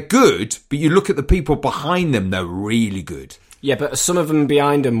they're good, but you look at the people behind them, they're really good. Yeah, but some of them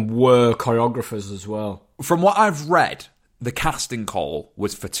behind them were choreographers as well. From what I've read, the casting call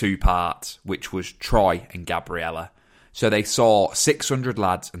was for 2 parts, which was Troy and Gabriella. So they saw 600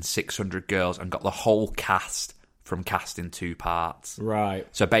 lads and 600 girls and got the whole cast from casting 2 parts. Right.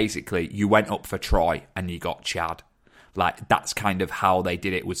 So basically, you went up for Troy and you got Chad. Like, that's kind of how they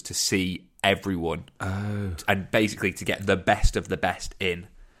did it, was to see everyone. Oh. And basically to get the best of the best in.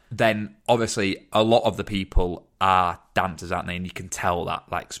 Then, obviously, a lot of the people are dancers, aren't they? And you can tell that.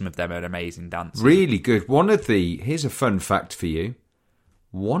 Like, some of them are amazing dancers. Really good. Here's a fun fact for you.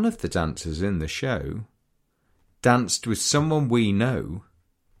 One of the dancers in the show danced with someone we know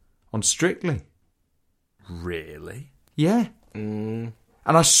on Strictly. Really? Yeah. And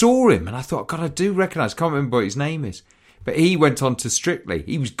I saw him and I thought, God, I do recognise, can't remember what his name is. But he went on to Strictly.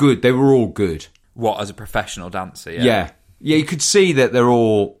 He was good. They were all good. What, as a professional dancer? Yeah. Yeah, you could see that they're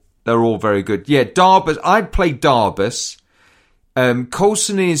all very good. Yeah, Darbus. I'd play Darbus.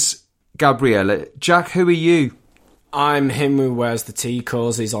 Coulson is Gabriella. Jack, who are you? I'm him who wears the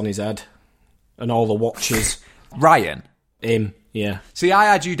T-cozies on his head and all the watches. Ryan? Him, yeah. See, I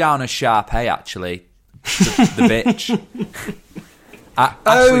had you down as Sharpay, actually. The bitch.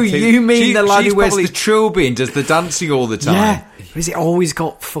 You mean the lad who wears the trilby and does the dancing all the time? Yeah. Has it always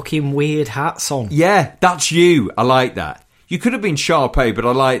got fucking weird hats on? Yeah, that's you. I like that. You could have been Sharpay, but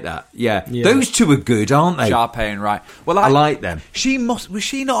I like that. Yeah. Those two are good, aren't they? Sharpay and Ryan. Well, I like them. Was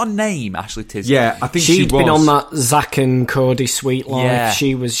she not a name, Ashley Tisdale? Yeah, I think she was. She'd been on that Zack and Cody Sweet Life. Yeah.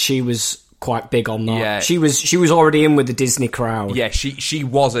 She was quite big on that. Yeah. She was already in with the Disney crowd. Yeah, she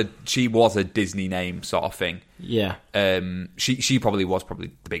was a Disney name sort of thing. Yeah. She probably was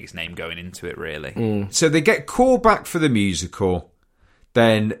the biggest name going into it, really. So they get called back for the musical.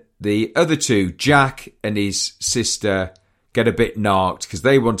 Then the other two, Jack and his sister, get a bit narked because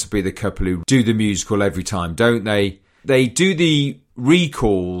they want to be the couple who do the musical every time, don't they? They do the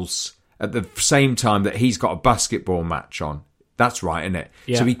recalls at the same time that he's got a basketball match on. That's right, isn't it?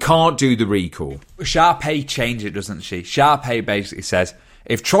 Yeah. So he can't do the recall. Sharpay changed it, doesn't she? Sharpay basically says,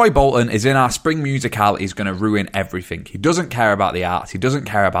 if Troy Bolton is in our spring musicality, he's going to ruin everything. He doesn't care about the arts. He doesn't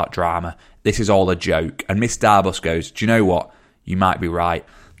care about drama. This is all a joke. And Miss Darbus goes, do you know what? You might be right.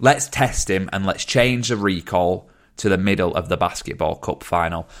 Let's test him and let's change the recall to the middle of the Basketball Cup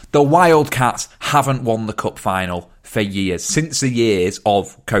final. The Wildcats haven't won the Cup final for years, since the years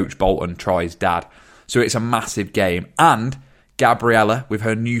of Coach Bolton, Troy's dad. So it's a massive game. And Gabriella, with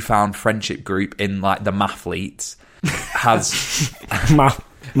her newfound friendship group in like the Mathletes, has Maths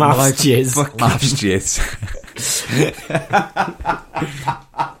jizz. Maths jizz.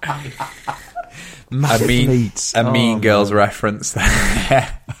 A mean Girls reference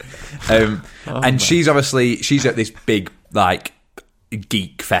there. And she's at this big like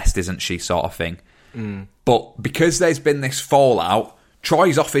geek fest, isn't she, sort of thing. But because there's been this fallout,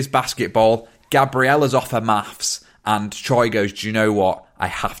 Troy's off his basketball, Gabriella's off her maths, and Troy goes, do you know what? I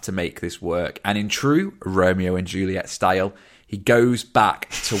have to make this work. And in true Romeo and Juliet style, he goes back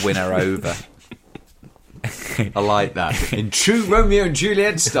to win her over. I like that. In true Romeo and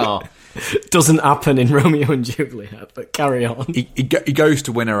Juliet style. Doesn't happen in Romeo and Juliet, but carry on. He goes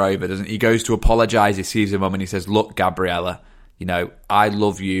to win her over, doesn't he? He goes to apologise. He sees her mum and he says, look, Gabriella, you know, I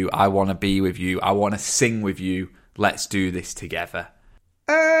love you. I want to be with you. I want to sing with you. Let's do this together.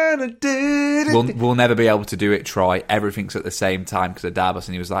 We'll never be able to do it, Troy. Everything's at the same time because of Darbus.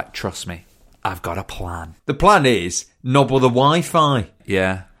 And he was like, trust me, I've got a plan. The plan is nobble the Wi-Fi.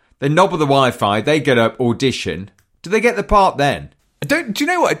 Yeah. They nobble the Wi-Fi. They get an audition. Do they get the part then? Do you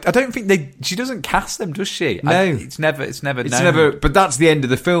know what? I don't think she doesn't cast them, does she? No. It's never known. But that's the end of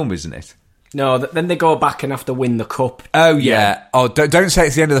the film, isn't it? No, then they go back and have to win the cup. Oh, yeah. Oh, don't say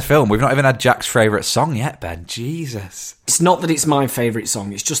it's the end of the film. We've not even had Jack's favourite song yet, Ben. Jesus. It's not that it's my favourite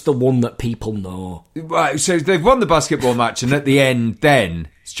song. It's just the one that people know. Right, so they've won the basketball match, and at the end, then,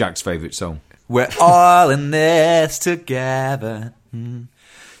 it's Jack's favourite song. We're all in this together.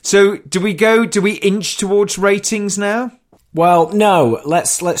 So, do we inch towards ratings now? Well, no.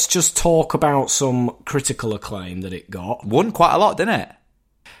 Let's just talk about some critical acclaim that it got. Won quite a lot, didn't it?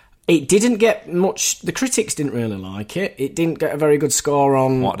 It didn't get much. The critics didn't really like it. It didn't get a very good score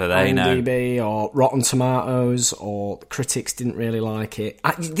on what do they IMDb or Rotten Tomatoes, or the critics didn't really like it.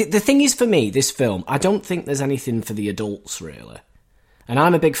 The thing is, for me, this film, I don't think there's anything for the adults, really. And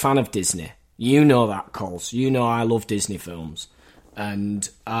I'm a big fan of Disney. You know that, Coles. You know I love Disney films. And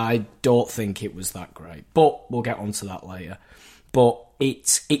I don't think it was that great. But we'll get onto that later. But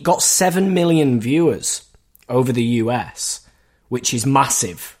it got 7 million viewers over the US, which is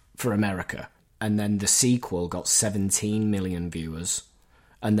massive for America. And then the sequel got 17 million viewers.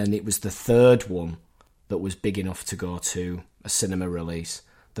 And then it was the third one that was big enough to go to a cinema release.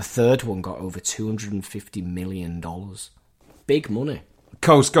 The third one got over $250 million. Big money.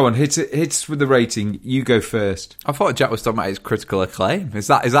 Coles, go on, hit us with the rating. You go first. I thought Jack was talking about his critical acclaim. Is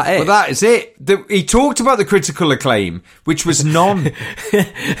that it? Well, that is it. He talked about the critical acclaim, which was none.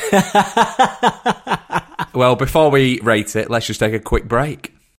 Well, before we rate it, let's just take a quick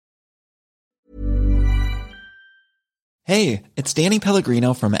break. Hey, it's Danny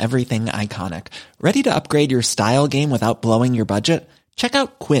Pellegrino from Everything Iconic. Ready to upgrade your style game without blowing your budget? Check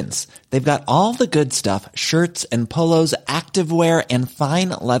out Quince. They've got all the good stuff, shirts and polos, activewear, and fine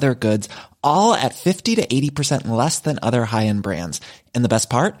leather goods, all at 50 to 80% less than other high-end brands. And the best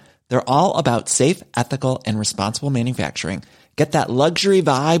part? They're all about safe, ethical, and responsible manufacturing. Get that luxury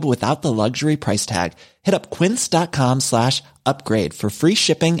vibe without the luxury price tag. Hit up quince.com/upgrade for free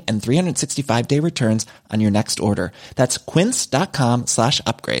shipping and 365-day returns on your next order. That's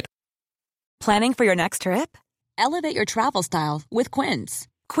quince.com/upgrade. Planning for your next trip? Elevate your travel style with Quince.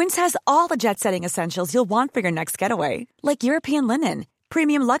 Quince has all the jet-setting essentials you'll want for your next getaway, like European linen,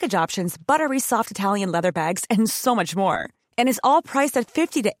 premium luggage options, buttery soft Italian leather bags, and so much more. And is all priced at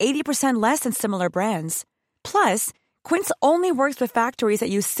 50 to 80% less than similar brands. Plus, Quince only works with factories that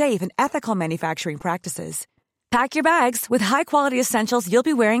use safe and ethical manufacturing practices. Pack your bags with high-quality essentials you'll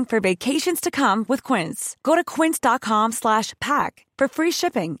be wearing for vacations to come with Quince. Go to quince.com/pack for free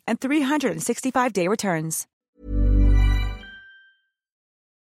shipping and 365-day returns.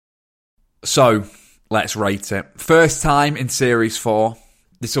 So, let's rate it. First time in Series 4.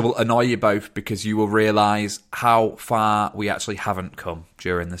 This will annoy you both because you will realise how far we actually haven't come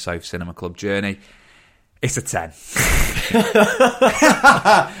during the South Cinema Club journey. It's a 10.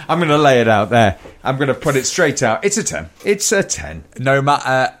 I'm going to lay it out there. I'm going to put it straight out. It's a 10. It's a 10. No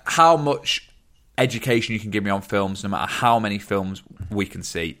matter how much education you can give me on films, no matter how many films we can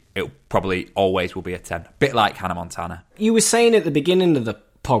see, it probably always will be a 10. Bit like Hannah Montana. You were saying at the beginning of the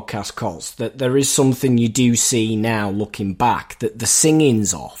podcast, Coles, that there is something you do see now looking back, that the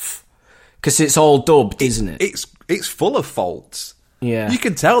singing's off. Because it's all dubbed, isn't it? It's full of faults. Yeah. You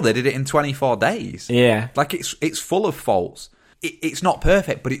can tell they did it in 24 days. Yeah. Like, it's full of faults. It's not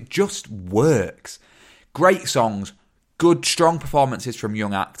perfect, but it just works. Great songs, good, strong performances from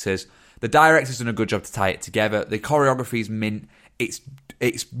young actors. The director's done a good job to tie it together. The choreography's mint. It's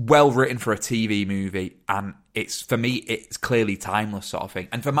well written for a TV movie, and for me, it's clearly timeless sort of thing.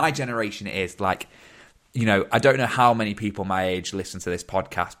 And for my generation, it is. Like, you know, I don't know how many people my age listen to this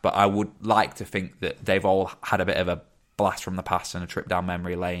podcast, but I would like to think that they've all had a bit of a blast from the past and a trip down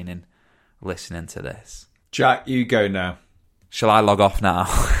memory lane in listening to this. Jack, you go now. Shall I log off now?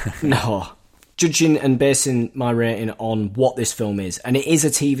 No. Judging and basing my rating on what this film is, and it is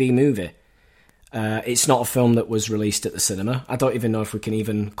a TV movie. It's not a film that was released at the cinema. I don't even know if we can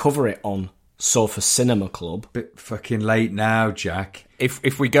even cover it on Sofa Cinema Club. Bit fucking late now, Jack.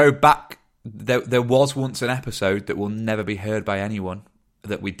 If we go back, there was once an episode that will never be heard by anyone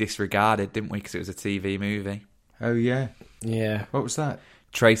that we disregarded, didn't we? Because it was a TV movie. Oh, yeah. Yeah. What was that?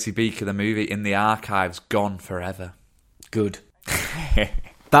 Tracy Beaker, the movie, in the archives, gone forever. Good.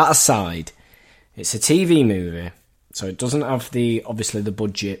 That aside, it's a TV movie, so it doesn't have obviously the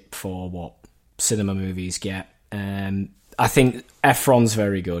budget for what cinema movies get. I think Efron's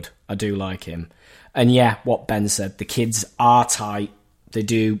very good. I do like him. And yeah, what Ben said, the kids are tight. They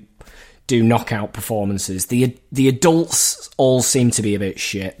do knockout performances. The adults all seem to be a bit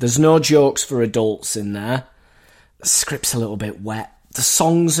shit. There's no jokes for adults in there. The script's a little bit wet. The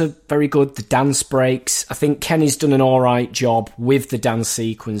songs are very good. The dance breaks. I think Kenny's done an alright job with the dance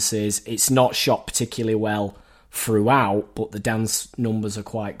sequences. It's not shot particularly well throughout, but the dance numbers are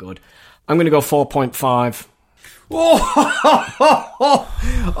quite good. I'm going to go 4.5.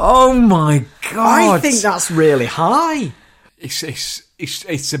 Oh my God. I think that's really high. It's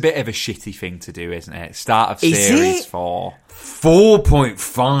a bit of a shitty thing to do, isn't it? Start of Series 4.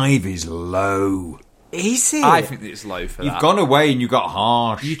 4.5 is low. Is it? I think it's low for that. You've gone away and you got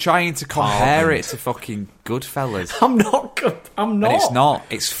harsh. You're trying to compare it to fucking Goodfellas. I'm not good. I'm not. And it's not.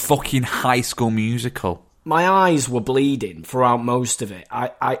 It's fucking High School Musical. My eyes were bleeding throughout most of it.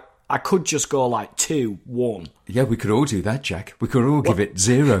 I could just go like 2, 1. Yeah, we could all do that, Jack. We could all give it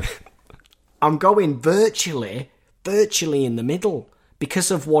 0. I'm going virtually in the middle.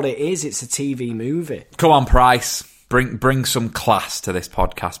 Because of what it is, it's a TV movie. Come on, Price. Bring some class to this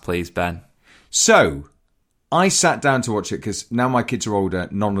podcast, please, Ben. So, I sat down to watch it because now my kids are older,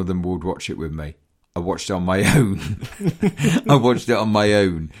 none of them would watch it with me. I watched it on my own.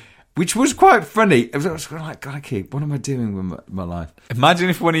 which was quite funny. I was like, crikey, what am I doing with my life? Imagine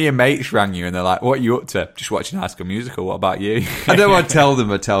if one of your mates rang you and they're like, what are you up to? Just watching High School Musical. What about you? I know, I tell them.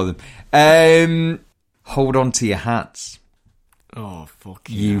 Hold on to your hats. Oh,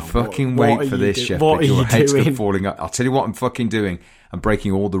 fucking You hell. fucking What wait are for you this, do- Shep. What are Your you head's doing? falling up. I'll tell you what I'm fucking doing. I'm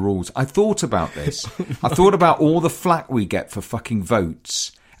breaking all the rules. I thought about this. I thought about all the flack we get for fucking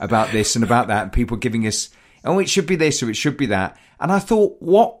votes about this and about that, and people giving us, oh, it should be this or it should be that. And I thought,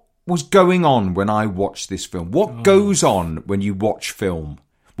 what was going on when I watched this film? What goes on when you watch film?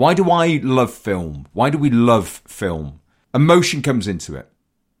 Why do I love film? Why do we love film? Emotion comes into it.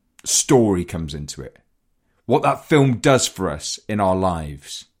 Story comes into it. What that film does for us in our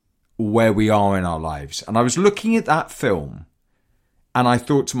lives, where we are in our lives. And I was looking at that film and I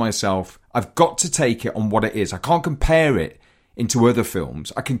thought to myself, I've got to take it on what it is. I can't compare it into other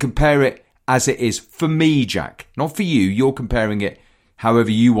films. I can compare it as it is for me, Jack. Not for you. You're comparing it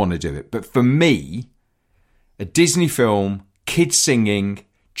however you want to do it. But for me, a Disney film, kids singing,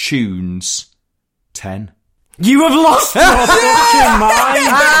 tunes, 10. You have lost your fucking mind. You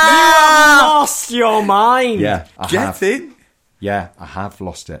have lost your mind. Yeah, I have. Get in. Yeah, I have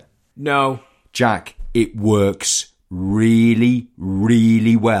lost it. No. Jack, it works really,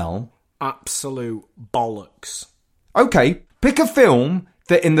 really well. Absolute bollocks. Okay, pick a film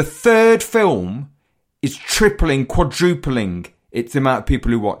that in the third film is tripling, quadrupling it's the amount of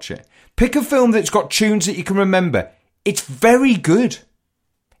people who watch it. Pick a film that's got tunes that you can remember. It's very good.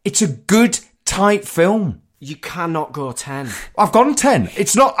 It's a good, tight film. You cannot go 10. I've gone 10.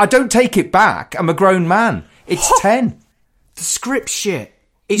 It's not, I don't take it back. I'm a grown man. It's 10. The script shit.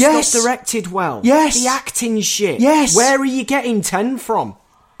 It's Yes. not directed well. Yes. The acting shit. Yes. Where are you getting 10 from?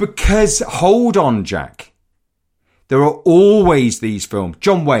 Because, hold on, Jack. There are always these films.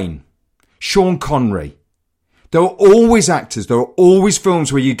 John Wayne, Sean Connery. There are always actors. There are always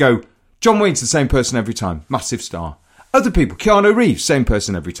films where you go, John Wayne's the same person every time. Massive star. Other people, Keanu Reeves, same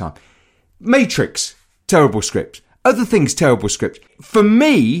person every time. Matrix, terrible script. Other things, terrible script. For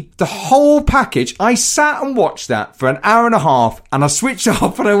me, the whole package, I sat and watched that for an hour and a half and I switched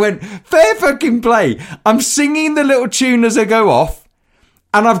off and I went, fair fucking play. I'm singing the little tune as I go off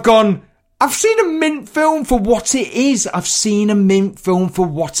and I've gone, I've seen a mint film for what it is. I've seen a mint film for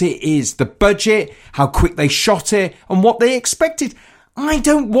what it is. The budget, how quick they shot it and what they expected. I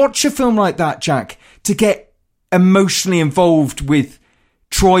don't watch a film like that, Jack, to get emotionally involved with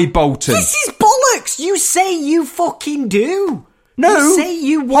Troy Bolton. This is bollocks. You say you fucking do. No. You say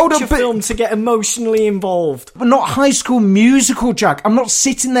you Hold watch on, a but- film to get emotionally involved. But not High School Musical, Jack. I'm not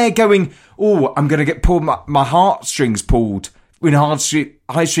sitting there going, oh, I'm going to get pulled, my heartstrings pulled in High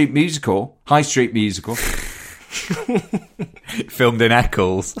Street Musical. Filmed in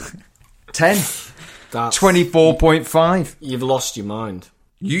Eccles. 10. That's 24.5. You've lost your mind.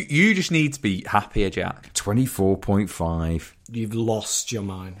 You just need to be happier, Jack. 24.5. You've lost your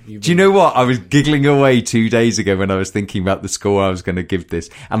mind. Do you know what? I was giggling away 2 days ago when I was thinking about the score I was going to give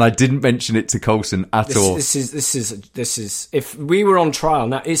this, and I didn't mention it to Coulson at all. This is. If we were on trial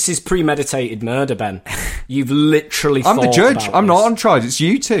now, this is premeditated murder, Ben. You've literally. I'm the thought judge. about I'm this. not on trial. It's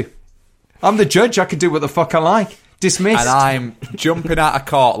you two. I'm the judge. I can do what the fuck I like. Dismissed. And I'm jumping out of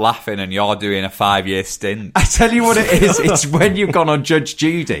court laughing and you're doing a 5-year stint. I tell you what it is. It's when you've gone on Judge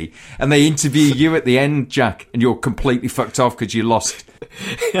Judy and they interview you at the end, Jack, and you're completely fucked off because you lost.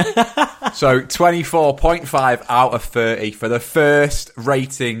 So 24.5 out of 30 for the first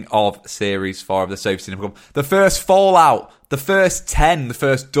rating of Series 4 of the Sophie Cinema Club. The first fallout, the first 10, the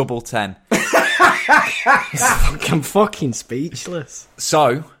first double 10. I'm fucking speechless.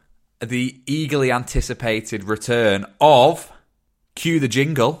 So, the eagerly anticipated return of, cue the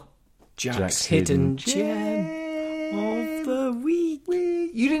jingle, Jack's hidden gem of the week.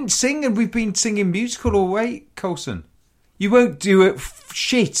 You didn't sing and we've been singing musical all way, Coulson. You won't do it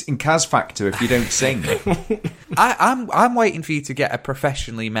shit in Kaz Factor if you don't sing. I'm waiting for you to get a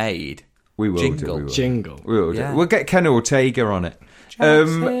professionally made We will jingle. do. We will. Jingle. We will do. Yeah. We'll get Ken Ortega on it.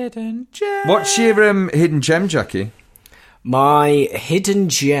 Hidden gem. What's your hidden gem, Jackie? My hidden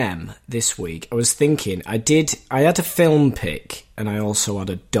gem this week, I was thinking, I had a film pick and I also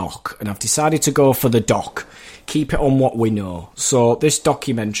had a doc, and I've decided to go for the doc. Keep it on what we know. So this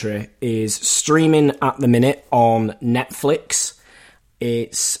documentary is streaming at the minute on Netflix.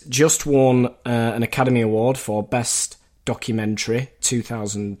 It's just won an Academy Award for Best Documentary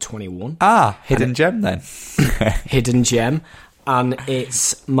 2021. Hidden gem then. Hidden gem. And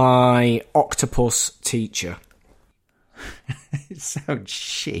it's My Octopus Teacher. It sounds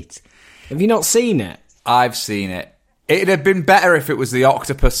shit. Have you not seen it? I've seen it. It'd have been better if it was the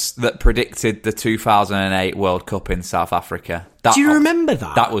octopus that predicted the 2008 World Cup in South Africa. Do you remember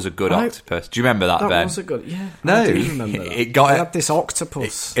that? That was a good octopus. Do you remember that, Ben? That was a good... Yeah, No. I do remember that. It got They it- had this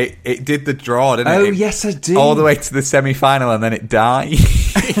octopus. It did the draw, didn't it? Oh, It- yes, I do. All the way to the semi-final, and then it died.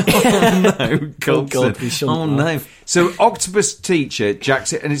 No, God, Coulson. we shouldn't Oh, laugh. no. So, octopus teacher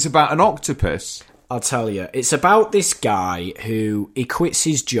jacks it, and it's about an octopus. I'll tell you, it's about this guy who he quits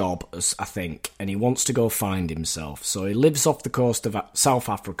his job, I think, and he wants to go find himself. So he lives off the coast of South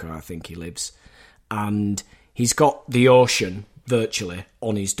Africa, I think he lives, and he's got the ocean virtually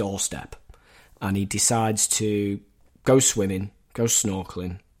on his doorstep, and he decides to go swimming, go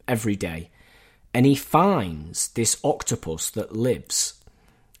snorkeling every day, and he finds this octopus that lives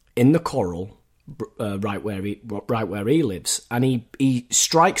in the coral right where he lives, and he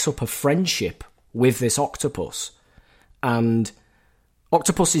strikes up a friendship with this octopus, and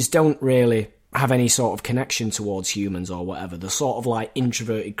octopuses don't really have any sort of connection towards humans or whatever. They're sort of like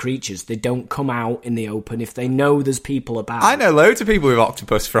introverted creatures. They don't come out in the open if they know there's people about. I know loads of people with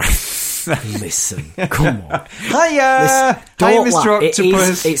octopus friends. Listen, come on. Hiya! Hiya, Don't Mr. laugh.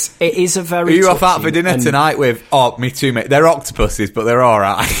 Octopus. It is a very Are you off out for touching dinner and- tonight with... Oh, me too, mate. They're octopuses, but they're all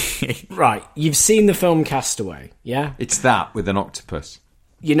right. Right, you've seen the film Castaway, yeah? It's that with an octopus.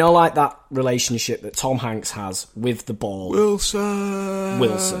 You know, like that relationship that Tom Hanks has with the ball.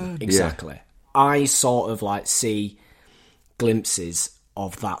 Wilson, exactly. I sort of like see glimpses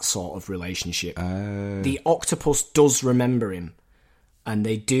of that sort of relationship. The octopus does remember him, and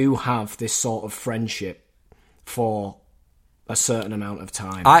they do have this sort of friendship for a certain amount of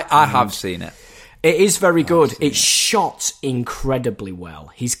time. I have seen it. It is very good. It's shot incredibly well.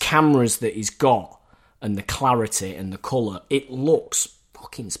 His cameras that he's got and the clarity and the colour, it looks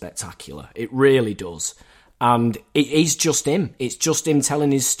fucking spectacular. It really does. And it is just him. It's just him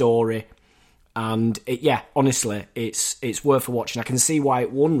telling his story. And honestly, it's worth a watching. I can see why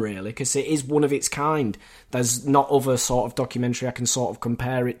it won, really, because it is one of its kind. There's not other sort of documentary I can sort of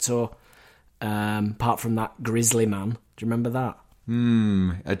compare it to, apart from that Grizzly Man. Do you remember that?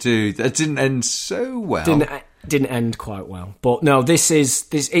 I do. That didn't end so well. Didn't end quite well. But no, this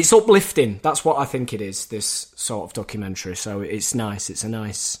it's uplifting. That's what I think it is, this sort of documentary. So it's nice. It's a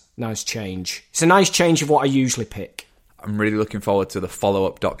nice change. It's a nice change of what I usually pick. I'm really looking forward to the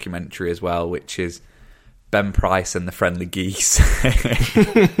follow-up documentary as well, which is Ben Price and the Friendly Geese.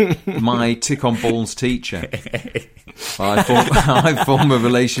 My tick on balls teacher. I form a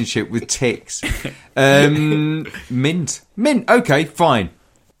relationship with ticks. Mint. Okay, fine.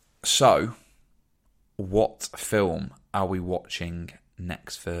 So, what film are we watching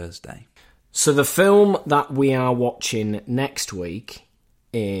next Thursday? So the film that we are watching next week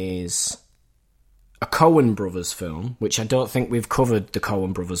is a Coen Brothers film, which I don't think we've covered the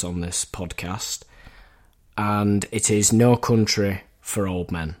Coen Brothers on this podcast, and it is No Country for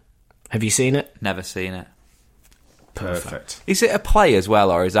Old Men. Have you seen it? Never seen it. Perfect. Is it a play as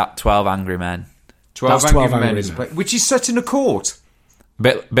well, or is that 12 Angry Men? 12 That's 12 Angry Men Angry is a Men. play, which is set in a court.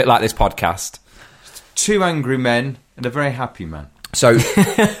 Bit like this podcast. 2 angry men and a very happy man. So,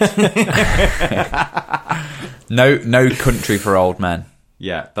 no Country for Old Men.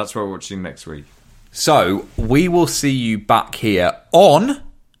 Yeah, that's what we're watching next week. So, we will see you back here on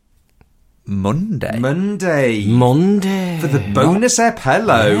Monday. Monday. For the bonus ep.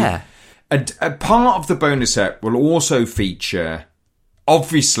 Hello. Yeah. And a part of the bonus ep will also feature,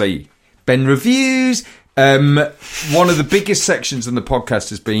 obviously, Ben reviews. One of the biggest sections in the podcast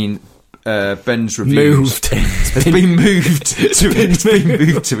has been Ben's reviews. It's been moved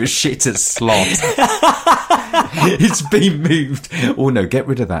to a shitter's slot. It's been moved. Oh no, get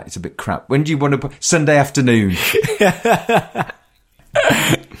rid of that. It's a bit crap. When do you want to put Sunday afternoon?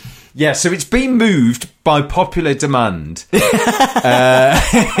 Yeah, so it's been moved by popular demand.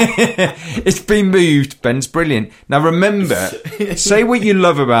 It's been moved. Ben's brilliant. Now remember, say what you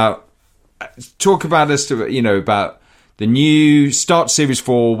love about. Talk about us to about the new start series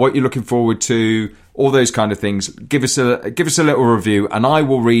 4, what you're looking forward to, all those kind of things. Give us a little review, and I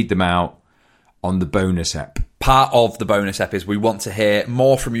will read them out on the bonus ep. Part of the bonus ep is we want to hear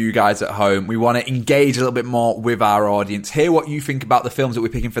more from you guys at home. We want to engage a little bit more with our audience, hear what you think about the films that we're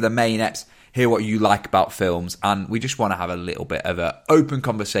picking for the main eps, hear what you like about films, and we just want to have a little bit of an open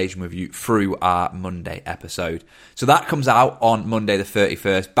conversation with you through our Monday episode. So that comes out on Monday the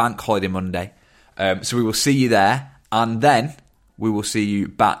 31st, Bank Holiday Monday. So we will see you there, and then we will see you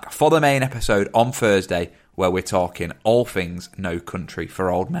back for the main episode on Thursday, where we're talking all things No Country for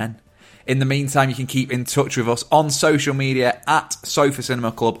Old Men. In the meantime, you can keep in touch with us on social media at Sofa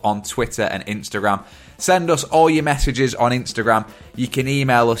Cinema Club on Twitter and Instagram. Send us all your messages on Instagram. You can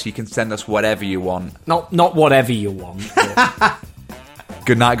email us. You can send us whatever you want. Not whatever you want. But...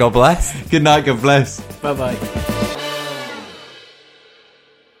 Good night, God bless. Good night, God bless. Bye-bye.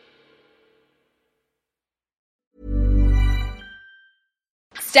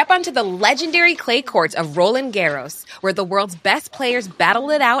 Step onto the legendary clay courts of Roland Garros, where the world's best players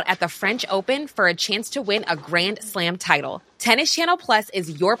battle it out at the French Open for a chance to win a Grand Slam title. Tennis Channel Plus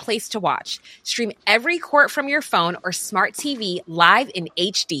is your place to watch. Stream every court from your phone or smart TV live in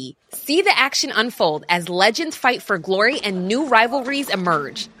HD. See the action unfold as legends fight for glory and new rivalries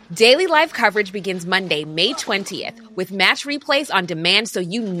emerge. Daily live coverage begins Monday, May 20th, with match replays on demand so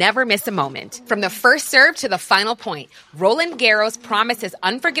you never miss a moment. From the first serve to the final point, Roland Garros promises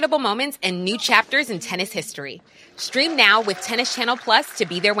unforgettable moments and new chapters in tennis history. Stream now with Tennis Channel Plus to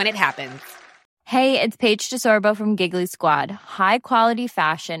be there when it happens. Hey, it's Paige DeSorbo from Giggly Squad. High quality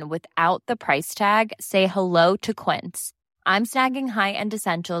fashion without the price tag. Say hello to Quince. I'm snagging high-end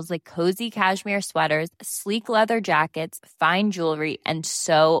essentials like cozy cashmere sweaters, sleek leather jackets, fine jewelry, and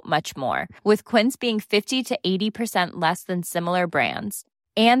so much more. With Quince being 50 to 80% less than similar brands.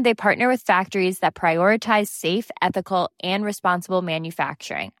 And they partner with factories that prioritize safe, ethical, and responsible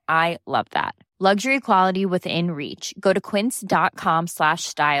manufacturing. I love that. Luxury quality within reach. Go to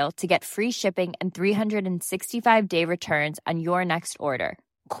quince.com/style to get free shipping and 365-day returns on your next order.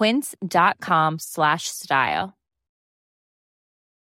 Quince.com/style.